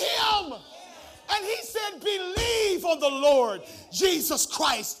need him. And he said, believe on the Lord Jesus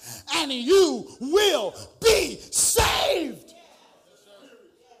Christ and you will be saved.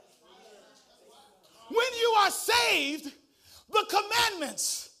 When you are saved, the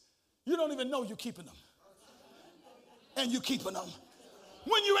commandments, you don't even know you're keeping them. And you're keeping them.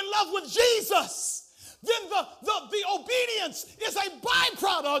 When you're in love with Jesus, then the obedience is a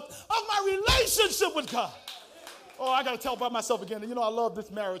byproduct of my relationship with God. Oh, I got to tell about myself again. You know, I love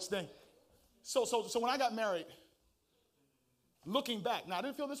this marriage thing. So when I got married, looking back, now I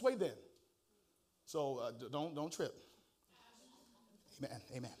didn't feel this way then. So don't trip.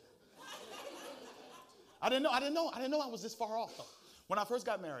 Amen. I didn't know I was this far off though. When I first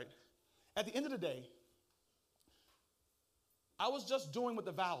got married, at the end of the day, I was just doing what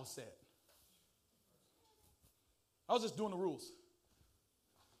the vows said. I was just doing the rules.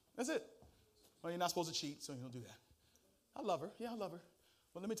 That's it. Well, you're not supposed to cheat, so you don't do that. I love her. Yeah, I love her.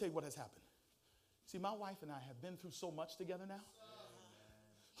 But let me tell you what has happened. See, my wife and I have been through so much together now.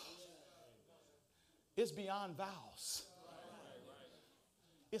 It's beyond vows.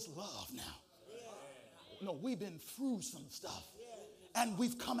 It's love now. No, we've been through some stuff, and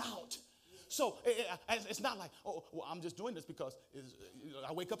we've come out. So it's not like, oh, well, I'm just doing this because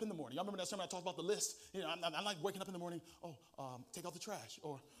I wake up in the morning. Y'all remember that sermon I talked about the list? You know, I'm like waking up in the morning, take out the trash,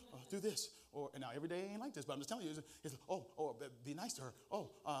 or do this. And now every day ain't like this, but I'm just telling you, it's be nice to her.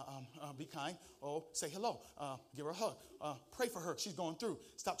 Be kind. Say hello. Give her a hug. Pray for her. She's going through.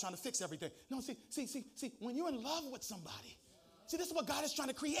 Stop trying to fix everything. No, see, when you're in love with somebody, see, this is what God is trying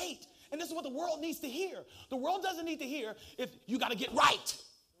to create. And this is what the world needs to hear. The world doesn't need to hear if you got to get right.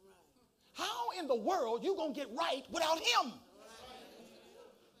 How in the world you going to get right without him?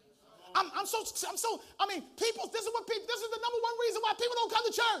 People, this is the number one reason why people don't come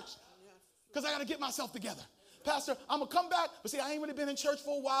to church. Because I got to get myself together. Pastor, I'm going to come back, but see, I ain't really been in church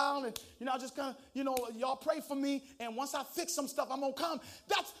for a while, and, I just kind of, y'all pray for me, and once I fix some stuff, I'm going to come.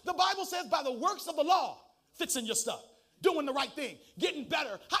 That's, the Bible says, by the works of the law, fixing your stuff. Doing the right thing, getting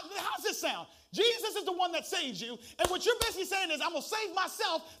better. How's this sound? Jesus is the one that saves you. And what you're basically saying is, I'm going to save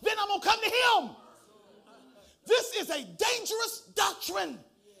myself, then I'm going to come to him. This is a dangerous doctrine.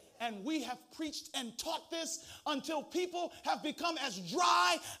 And we have preached and taught this until people have become as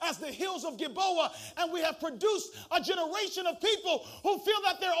dry as the hills of Gilboa. And we have produced a generation of people who feel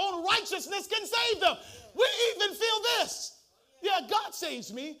that their own righteousness can save them. We even feel this. Yeah, God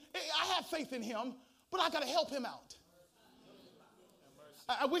saves me. I have faith in him, but I got to help him out.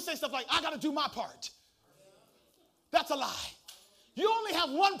 We say stuff like, I got to do my part. That's a lie. You only have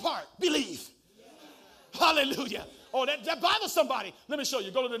one part, believe. Hallelujah. Oh, that bothers somebody. Let me show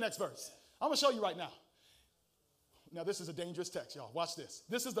you. Go to the next verse. I'm going to show you right now. Now, this is a dangerous text, y'all. Watch this.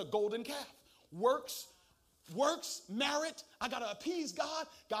 This is the golden calf. Works, merit. I got to appease God.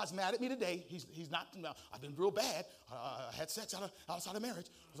 God's mad at me today. He's not. I've been real bad. I had sex outside of marriage.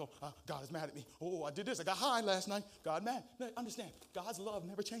 So God is mad at me. Oh, I did this. I got high last night. God mad. No, understand, God's love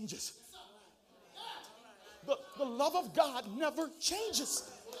never changes. The love of God never changes.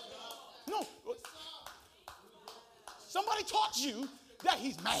 No. Somebody taught you that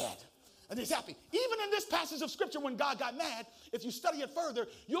he's mad. And he's happy. Even in this passage of scripture, when God got mad, if you study it further,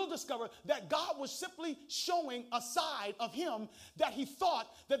 you'll discover that God was simply showing a side of him that he thought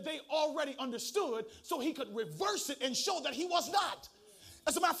that they already understood, so he could reverse it and show that he was not.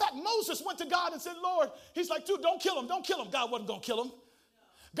 As a matter of fact, Moses went to God and said, Lord, he's like, dude, don't kill him. Don't kill him. God wasn't going to kill him.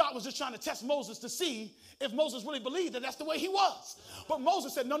 God was just trying to test Moses to see if Moses really believed that that's the way he was. But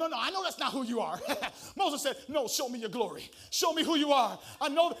Moses said, no, I know that's not who you are. Moses said, no, show me your glory. Show me who you are. I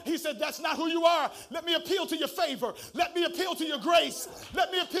know. He said, that's not who you are. Let me appeal to your favor. Let me appeal to your grace.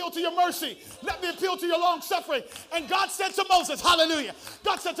 Let me appeal to your mercy. Let me appeal to your long suffering. And God said to Moses, hallelujah.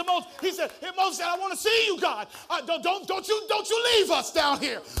 God said to Moses, he said, Moses said, I want to see you, God. Don't you leave us down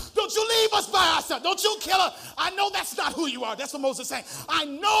here. Don't you leave us by ourselves. Don't you kill us. I know that's not who you are. That's what Moses is saying. I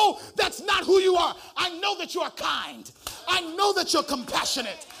know that's not who you are. I know that you are kind. I know that you're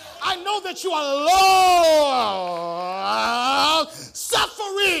compassionate. I know that you are long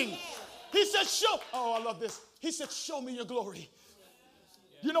suffering. He said, I love this. He said, show me your glory.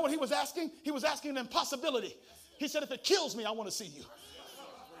 You know what he was asking? He was asking an impossibility. He said, if it kills me, I want to see you.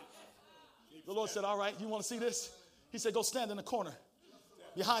 The Lord said, all right, you want to see this? He said, go stand in the corner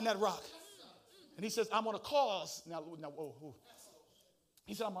behind that rock. And he says, I'm going to cause,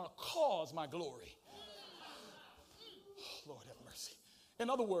 he said, I'm going to cause my glory. Oh, Lord have mercy. In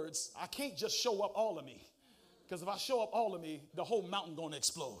other words, I can't just show up all of me. Because if I show up all of me, the whole mountain going to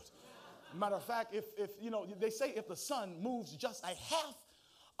explode. Matter of fact, if they say if the sun moves just a half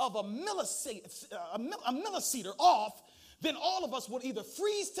of a milliseter off, then all of us would either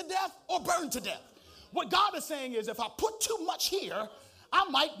freeze to death or burn to death. What God is saying is if I put too much here, I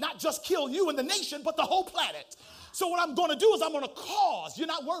might not just kill you and the nation, but the whole planet. So what I'm going to do is I'm going to cause, you're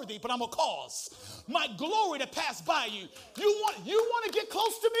not worthy, but I'm going to cause my glory to pass by you. You want to get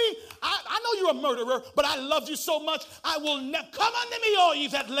close to me? I know you're a murderer, but I love you so much. I will come unto me, all ye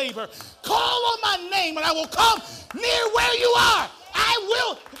that labor. Call on my name, and I will come near where you are. I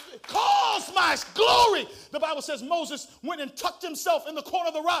will cause my glory. The Bible says Moses went and tucked himself in the corner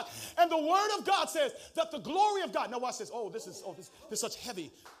of the rock. And the word of God says that the glory of God. Now watch this. This is such heavy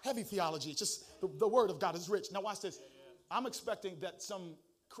theology. It's just the word of God is rich. Now watch this. I'm expecting that some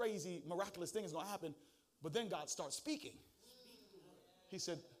crazy, miraculous thing is going to happen. But then God starts speaking. He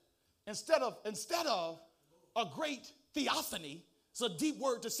said, instead of a great theophany, it's a deep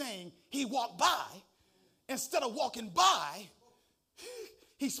word to saying he walked by. Instead of walking by,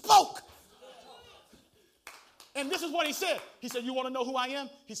 he spoke. And this is what he said. He said, you want to know who I am?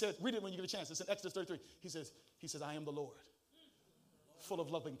 He said, read it when you get a chance. It's in Exodus 33. He says, I am the Lord, full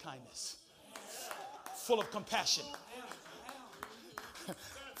of loving kindness, full of compassion,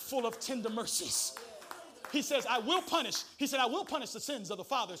 full of tender mercies. He says, I will punish. He said, I will punish the sins of the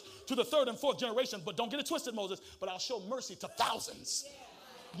fathers to the third and fourth generation. But don't get it twisted, Moses, but I'll show mercy to thousands.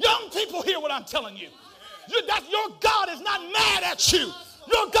 Young people, hear what I'm telling you. Your God is not mad at you.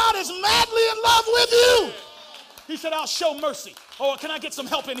 Your God is madly in love with you. He said, I'll show mercy. Oh, can I get some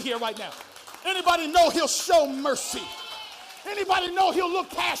help in here right now? Anybody know he'll show mercy? Anybody know he'll look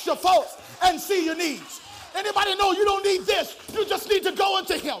past your faults and see your needs? Anybody know you don't need this? You just need to go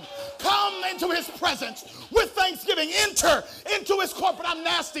into him. Come into his presence with thanksgiving. Enter into his court. But I'm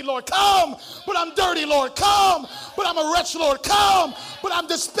nasty, Lord. Come. But I'm dirty, Lord. Come. But I'm a wretch, Lord. Come. But I'm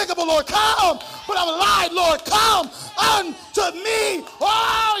despicable, Lord. Come. But I'm lied, Lord. Come unto me,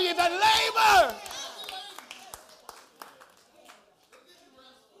 all ye that labor.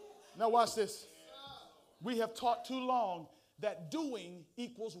 Now watch this. We have taught too long that doing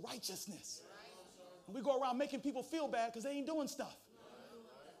equals righteousness. We go around making people feel bad because they ain't doing stuff.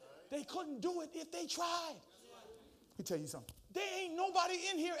 They couldn't do it if they tried. Let me tell you something. There ain't nobody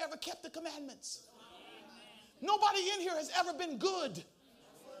in here ever kept the commandments. Nobody in here has ever been good.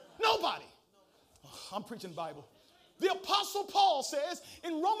 Nobody. I'm preaching Bible. The Apostle Paul says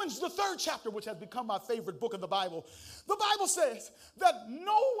in Romans, the 3rd chapter, which has become my favorite book of the Bible says that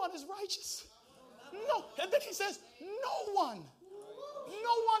no one is righteous. No. And then he says, no one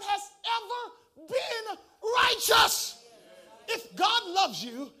has ever been righteous. If God loves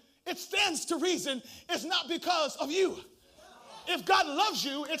you, it stands to reason it's not because of you. If God loves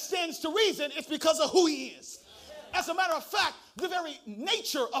you, it stands to reason it's because of who he is. As a matter of fact, the very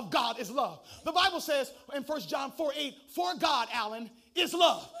nature of God is love. The Bible says in 1 John 4:8, for God, Alan, is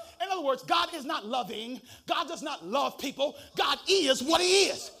love. In other words, God is not loving. God does not love people. God is what he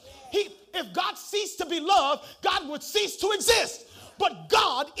is. If God ceased to be love, God would cease to exist. But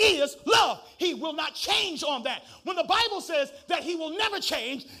God is love. He will not change on that. When the Bible says that he will never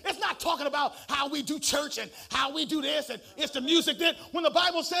change, it's not talking about how we do church and how we do this and it's the music that. When the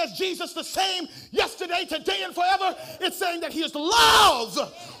Bible says Jesus the same yesterday, today, and forever, it's saying that his love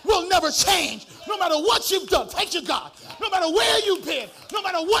will never change. No matter what you've done, thank you, God. No matter where you've been, no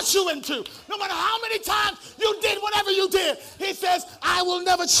matter what you went to, no matter how many times you did whatever you did, he says, I will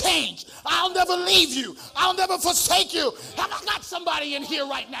never change. I'll never leave you. I'll never forsake you. Have I got somebody in here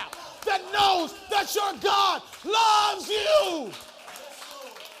right now that knows that your God loves you?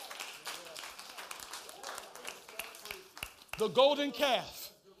 The golden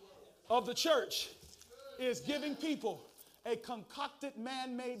calf of the church is giving people a concocted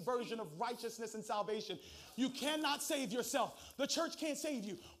man-made version of righteousness and salvation. You cannot save yourself. The church can't save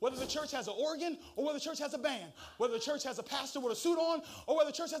you. Whether the church has an organ or whether the church has a band, whether the church has a pastor with a suit on or whether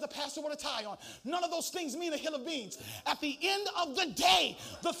the church has a pastor with a tie on. None of those things mean a hill of beans. At the end of the day,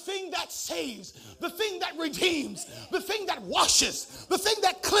 the thing that saves, the thing that redeems, the thing that washes, the thing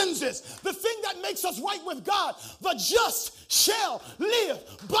that cleanses, the thing that makes us right with God, the just shall live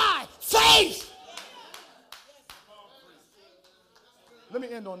by faith. Let me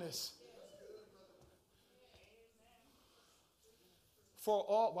end on this. For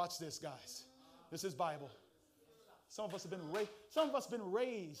all, watch this, guys. This is Bible. Some of us have been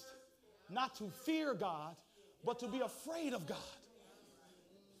raised not to fear God, but to be afraid of God.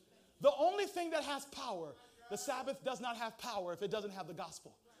 The only thing that has power, the Sabbath does not have power if it doesn't have the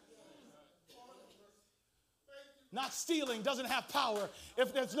gospel. Not stealing doesn't have power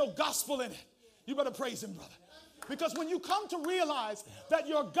if there's no gospel in it. You better praise him, brother. Because when you come to realize that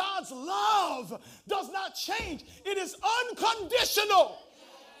your God's love does not change, it is unconditional.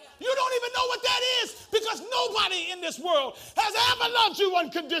 You don't even know what that is because nobody in this world has ever loved you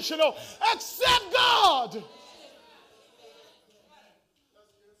unconditional except God.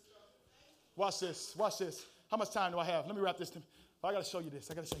 Watch this. Watch this. How much time do I have? Let me wrap this. I got to show you this.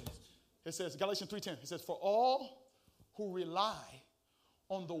 It says, Galatians 3:10. It says, for all who rely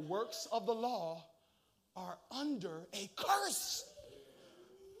on the works of the law are under a curse.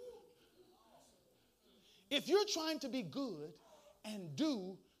 If you're trying to be good and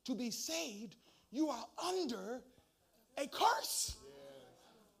do to be saved, you are under a curse.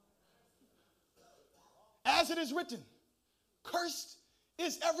 As it is written, cursed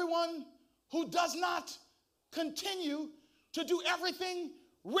is everyone who does not continue to do everything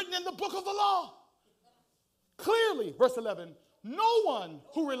written in the book of the law. Clearly, verse 11, no one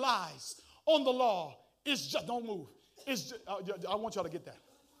who relies on the law is just, don't move. It's just, I want y'all to get that.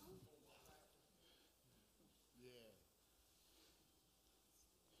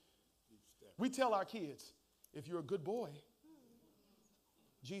 We tell our kids, if you're a good boy,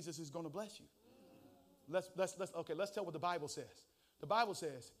 Jesus is going to bless you. Let's tell what the Bible says. The Bible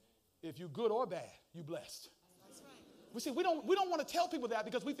says, if you're good or bad, you're blessed. We don't want to tell people that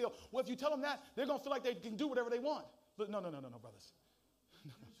because we feel, well, if you tell them that, they're going to feel like they can do whatever they want. But no, brothers.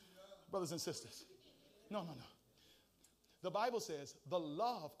 Brothers and sisters. No. The Bible says the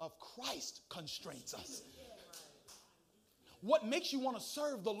love of Christ constrains us. What makes you want to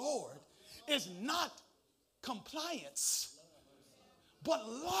serve the Lord is not compliance, but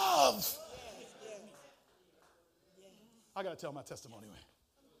love. I got to tell my testimony.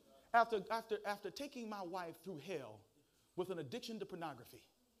 After taking my wife through hell with an addiction to pornography,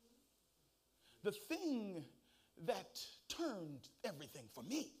 the thing that turned everything for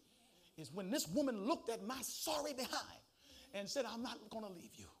me is when this woman looked at my sorry behind and said, I'm not going to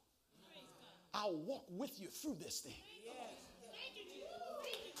leave you. I'll walk with you through this thing.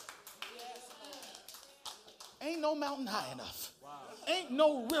 Ain't no mountain high enough. Ain't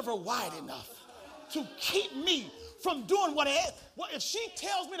no river wide enough to keep me from doing what if she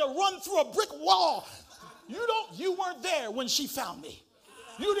tells me to run through a brick wall, you weren't there when she found me.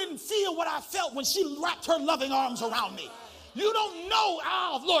 You didn't feel what I felt when she wrapped her loving arms around me. You don't know,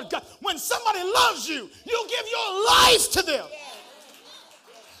 oh, Lord God, when somebody loves you, you give your life to them.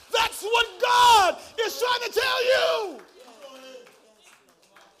 That's what God is trying to tell you.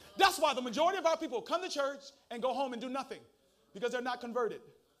 That's why the majority of our people come to church and go home and do nothing because they're not converted.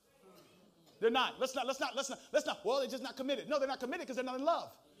 They're not. Let's not. Well, they're just not committed. No, they're not committed because they're not in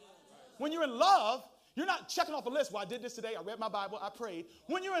love. When you're in love, you're not checking off a list. Well, I did this today. I read my Bible. I prayed.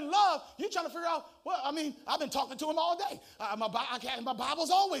 When you're in love, you're trying to figure out, I've been talking to him all day. My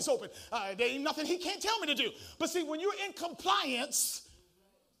Bible's always open. There ain't nothing he can't tell me to do. But see, when you're in compliance,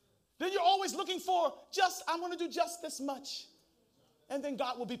 then you're always looking for I'm going to do just this much. And then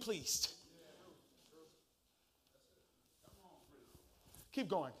God will be pleased. Keep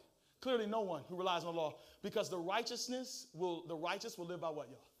going. Clearly no one who relies on the law, because the righteous will live by what,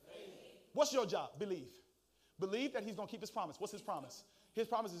 y'all? What's your job? Believe. Believe that he's going to keep his promise. What's his promise? His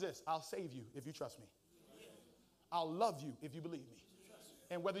promise is this: I'll save you if you trust me. I'll love you if you believe me.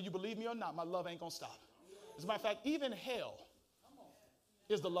 And whether you believe me or not, my love ain't going to stop. As a matter of fact, even hell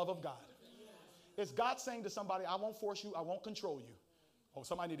is the love of God. It's God saying to somebody, I won't force you, I won't control you. Oh,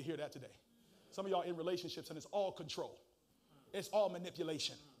 somebody need to hear that today. Some of y'all in relationships and it's all control. It's all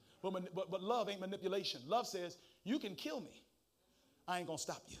manipulation. But love ain't manipulation. Love says, you can kill me. I ain't going to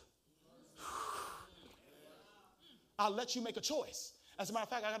stop you. I'll let you make a choice. As a matter of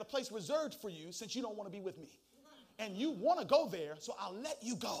fact, I got a place reserved for you since you don't want to be with me. And you want to go there, so I'll let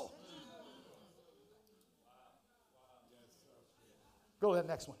you go. Go to that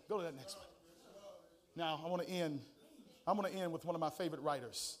next one. Go to that next one. Now, I want to end with one of my favorite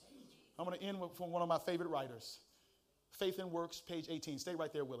writers. I'm going to end with one of my favorite writers. Faith and Works, page 18. Stay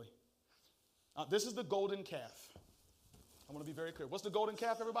right there, Willie. This is the golden calf. I want to be very clear. What's the golden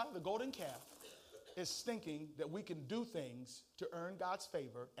calf, everybody? The golden calf is thinking that we can do things to earn God's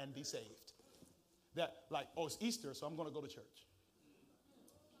favor and be saved. That, like, oh, it's Easter, so I'm going to go to church.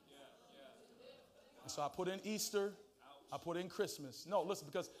 And so I put in Easter. I put in Christmas. No, listen,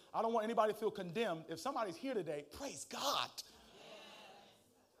 because I don't want anybody to feel condemned. If somebody's here today, praise God.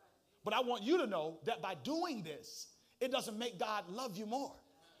 But I want you to know that by doing this, it doesn't make God love you more.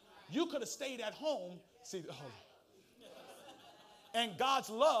 You could have stayed at home, and God's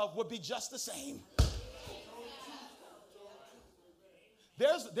love would be just the same.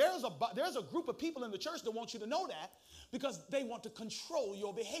 There's a group of people in the church that want you to know that because they want to control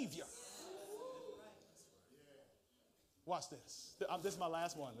your behavior. Watch this. This is my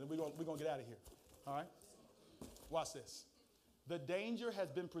last one, and we're going to get out of here. All right? Watch this. The danger has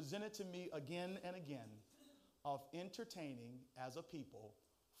been presented to me again and again of entertaining as a people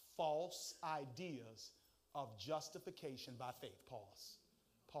false ideas of justification by faith. Pause.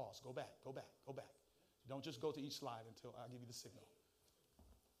 Pause. Go back. Go back. Go back. Don't just go to each slide until I give you the signal.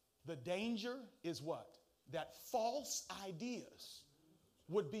 The danger is what? That false ideas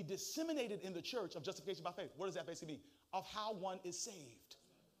would be disseminated in the church of justification by faith. What does that basically mean? Of how one is saved.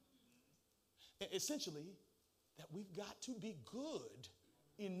 Essentially, that we've got to be good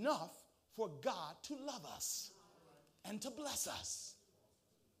enough for God to love us and to bless us.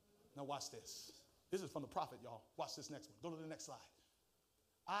 Now watch this. This is from the prophet, y'all. Watch this next one. Go to the next slide.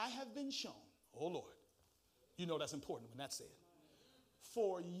 I have been shown, oh Lord, you know that's important when that's said,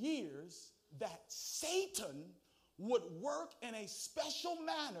 for years that Satan would work in a special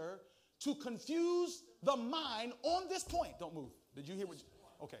manner to confuse the mind on this point. Don't move. Did you hear what?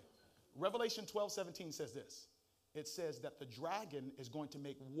 Okay. Revelation 12:17 says this. It says that the dragon is going to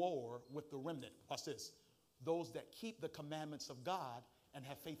make war with the remnant. Watch this. Those that keep the commandments of God and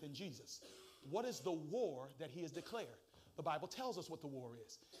have faith in Jesus. What is the war that he has declared? The Bible tells us what the war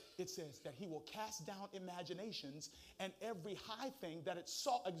is. It says that he will cast down imaginations and every high thing that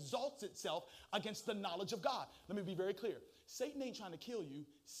exalts itself against the knowledge of God. Let me be very clear. Satan ain't trying to kill you.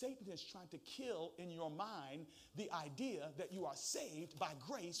 Satan is trying to kill in your mind the idea that you are saved by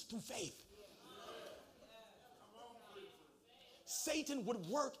grace through faith. Satan would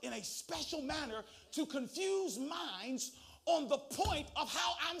work in a special manner to confuse minds on the point of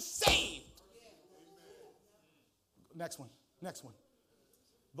how I'm saved. Next one. Next one.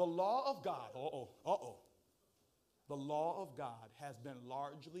 The law of God. The law of God has been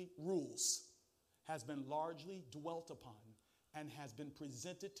largely dwelt upon and has been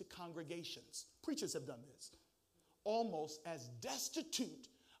presented to congregations. Preachers have done this. Almost as destitute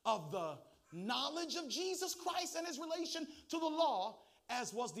of the knowledge of Jesus Christ and his relation to the law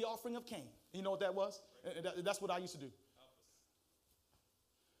as was the offering of Cain. You know what that was? That's what I used to do.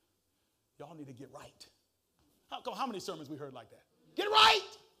 Y'all need to get right. How many sermons we heard like that? Get right.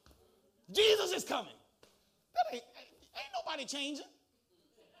 Jesus is coming. That ain't nobody changing.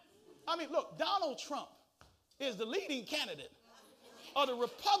 I mean, look, Donald Trump is the leading candidate of the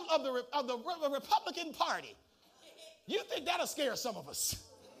Republican Party. You think that'll scare some of us?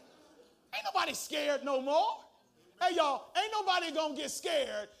 Ain't nobody scared no more. Hey, y'all, ain't nobody gonna get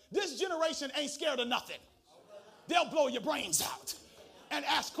scared. This generation ain't scared of nothing. They'll blow your brains out and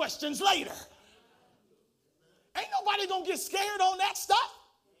ask questions later. Ain't nobody gonna get scared on that stuff.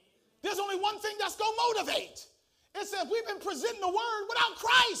 There's only one thing that's gonna motivate. It says we've been presenting the word without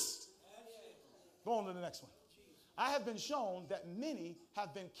Christ. Go on to the next one. I have been shown that many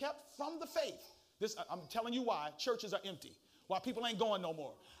have been kept from the faith. I'm telling you why churches are empty, why people ain't going no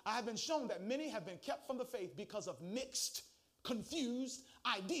more. I have been shown that many have been kept from the faith because of mixed, confused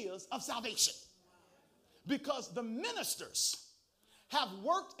ideas of salvation. Because the ministers have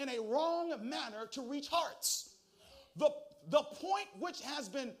worked in a wrong manner to reach hearts. the point which has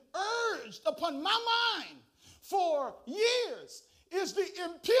been urged upon my mind for years is the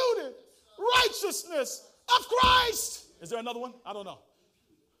imputed righteousness of Christ. Is there another one? I don't know.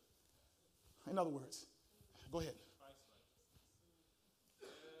 In other words, go ahead.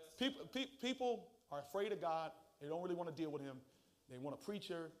 People are afraid of God. They don't really want to deal with him. They want a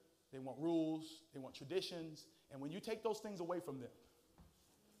preacher. They want rules. They want traditions. And when you take those things away from them,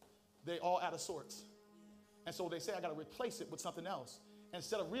 they all out of sorts. And so they say, I got to replace it with something else,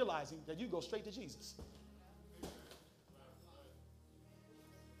 instead of realizing that you go straight to Jesus.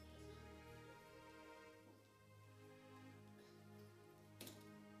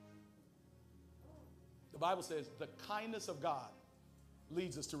 The Bible says the kindness of God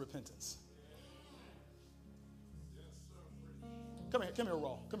leads us to repentance. Come here,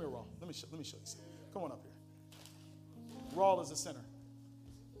 Raw. Come here, Raw. Let me show you something. Come on up here. Raw is the center.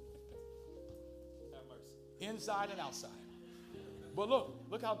 Have mercy. Inside and outside. But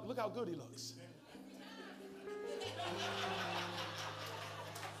look how good he looks.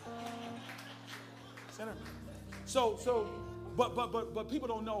 Center. But people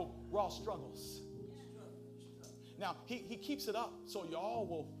don't know Raw struggles. Now, he keeps it up so y'all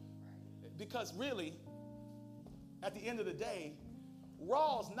will, because really, at the end of the day,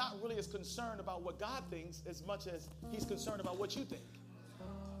 Raw's not really as concerned about what God thinks as much as he's concerned about what you think.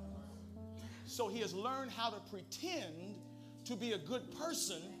 So he has learned how to pretend to be a good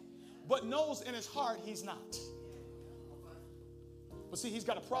person, but knows in his heart he's not. But see, he's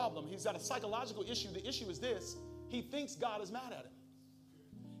got a problem. He's got a psychological issue. The issue is this: he thinks God is mad at him.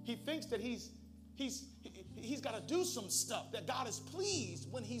 He thinks that he's got to do some stuff, that God is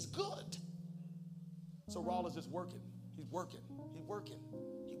pleased when he's good. So Raul is just working. He's working,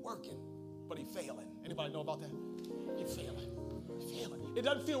 but he's failing. Anybody know about that? He's failing. It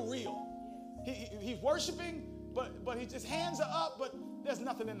doesn't feel real. He's worshiping, but his hands are up, but there's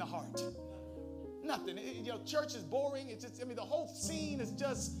nothing in the heart. Nothing. Church is boring. It's just, the whole scene is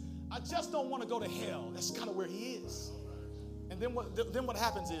just, I just don't want to go to hell. That's kind of where he is. And then what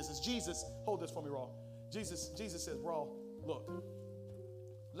happens is Jesus, hold this for me, Raul. Jesus says, Raul, look,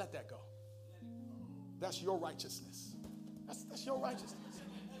 let that go. That's your righteousness. That's your righteousness.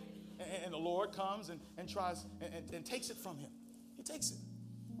 And the Lord comes and tries and takes it from him. He takes it.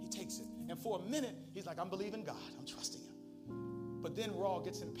 And for a minute, he's like, I'm believing God. I'm trusting him. But then Raul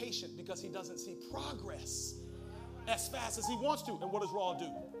gets impatient because he doesn't see progress as fast as he wants to. And what does Raul do?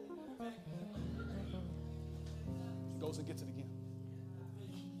 He goes and gets it again.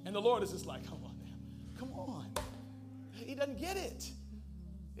 And the Lord is just like, come on, man. Come on. He doesn't get it.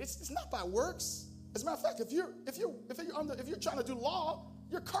 It's not by works. As a matter of fact, if you're trying to do law,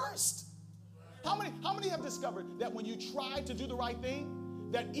 you're cursed. How many have discovered that when you try to do the right thing,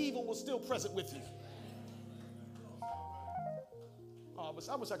 that evil was still present with you? Oh,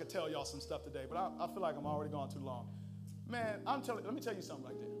 I wish I could tell y'all some stuff today, but I feel like I'm already gone too long. Man, let me tell you something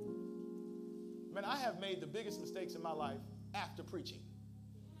right there. Man, I have made the biggest mistakes in my life after preaching.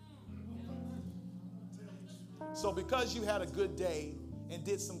 So because you had a good day and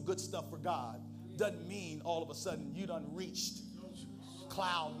did some good stuff for God, doesn't mean all of a sudden you done reached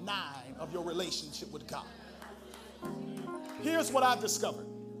cloud 9 of your relationship with God. Here's what I've discovered: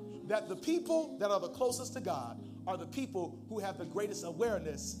 that the people that are the closest to God are the people who have the greatest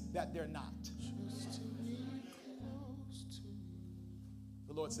awareness that they're not.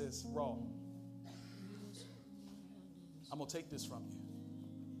 The Lord says, Raw, I'm going to take this from you.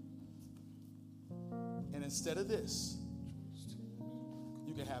 And instead of this,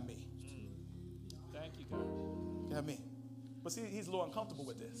 you can have me. Thank you, God. You can have me. But see, he's a little uncomfortable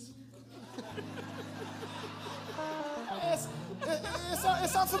with this.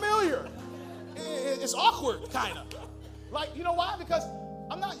 It's unfamiliar. It's awkward, kind of. Like, you know why? Because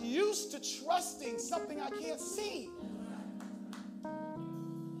I'm not used to trusting something I can't see.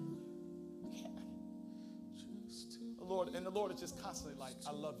 The Lord is just constantly like,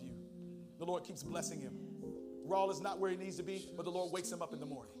 I love you. The Lord keeps blessing him. Raul is not where he needs to be, but the Lord wakes him up in the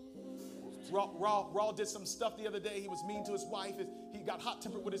morning. Raul did some stuff the other day. He was mean to his wife. He got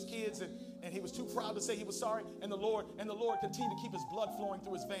hot-tempered with his kids, and he was too proud to say he was sorry. And the Lord continued to keep his blood flowing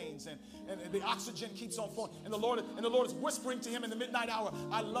through his veins, and the oxygen keeps on flowing. And the Lord is whispering to him in the midnight hour,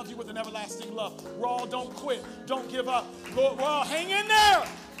 I love you with an everlasting love. Raul, don't quit. Don't give up. Raul, hang in there.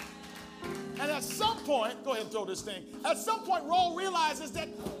 And at some point, go ahead and throw this thing. At some point, Raul realizes that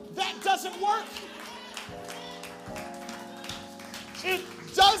doesn't work. It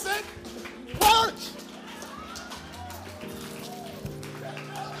doesn't work.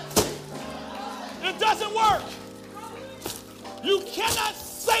 It doesn't work. You cannot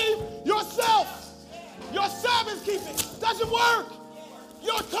save yourself. Your Sabbath keeping doesn't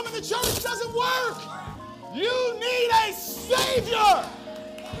Your coming to church doesn't work. You need a Savior.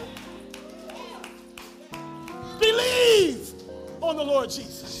 Believe on the Lord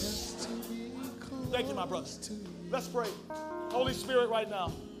Jesus. Thank you, my brother. Let's pray. Holy Spirit, right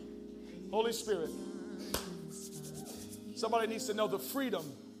now. Holy Spirit. Somebody needs to know the freedom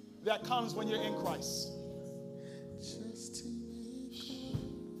that comes when you're in Christ.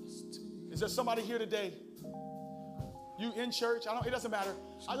 Is there somebody here today? You in church? It doesn't matter.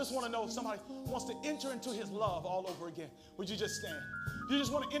 I just want to know if somebody wants to enter into his love all over again. Would you just stand? You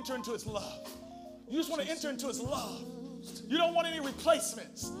just want to enter into his love. You just want to enter into his love. You don't want any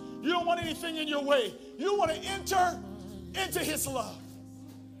replacements. You don't want anything in your way. You want to enter into his love.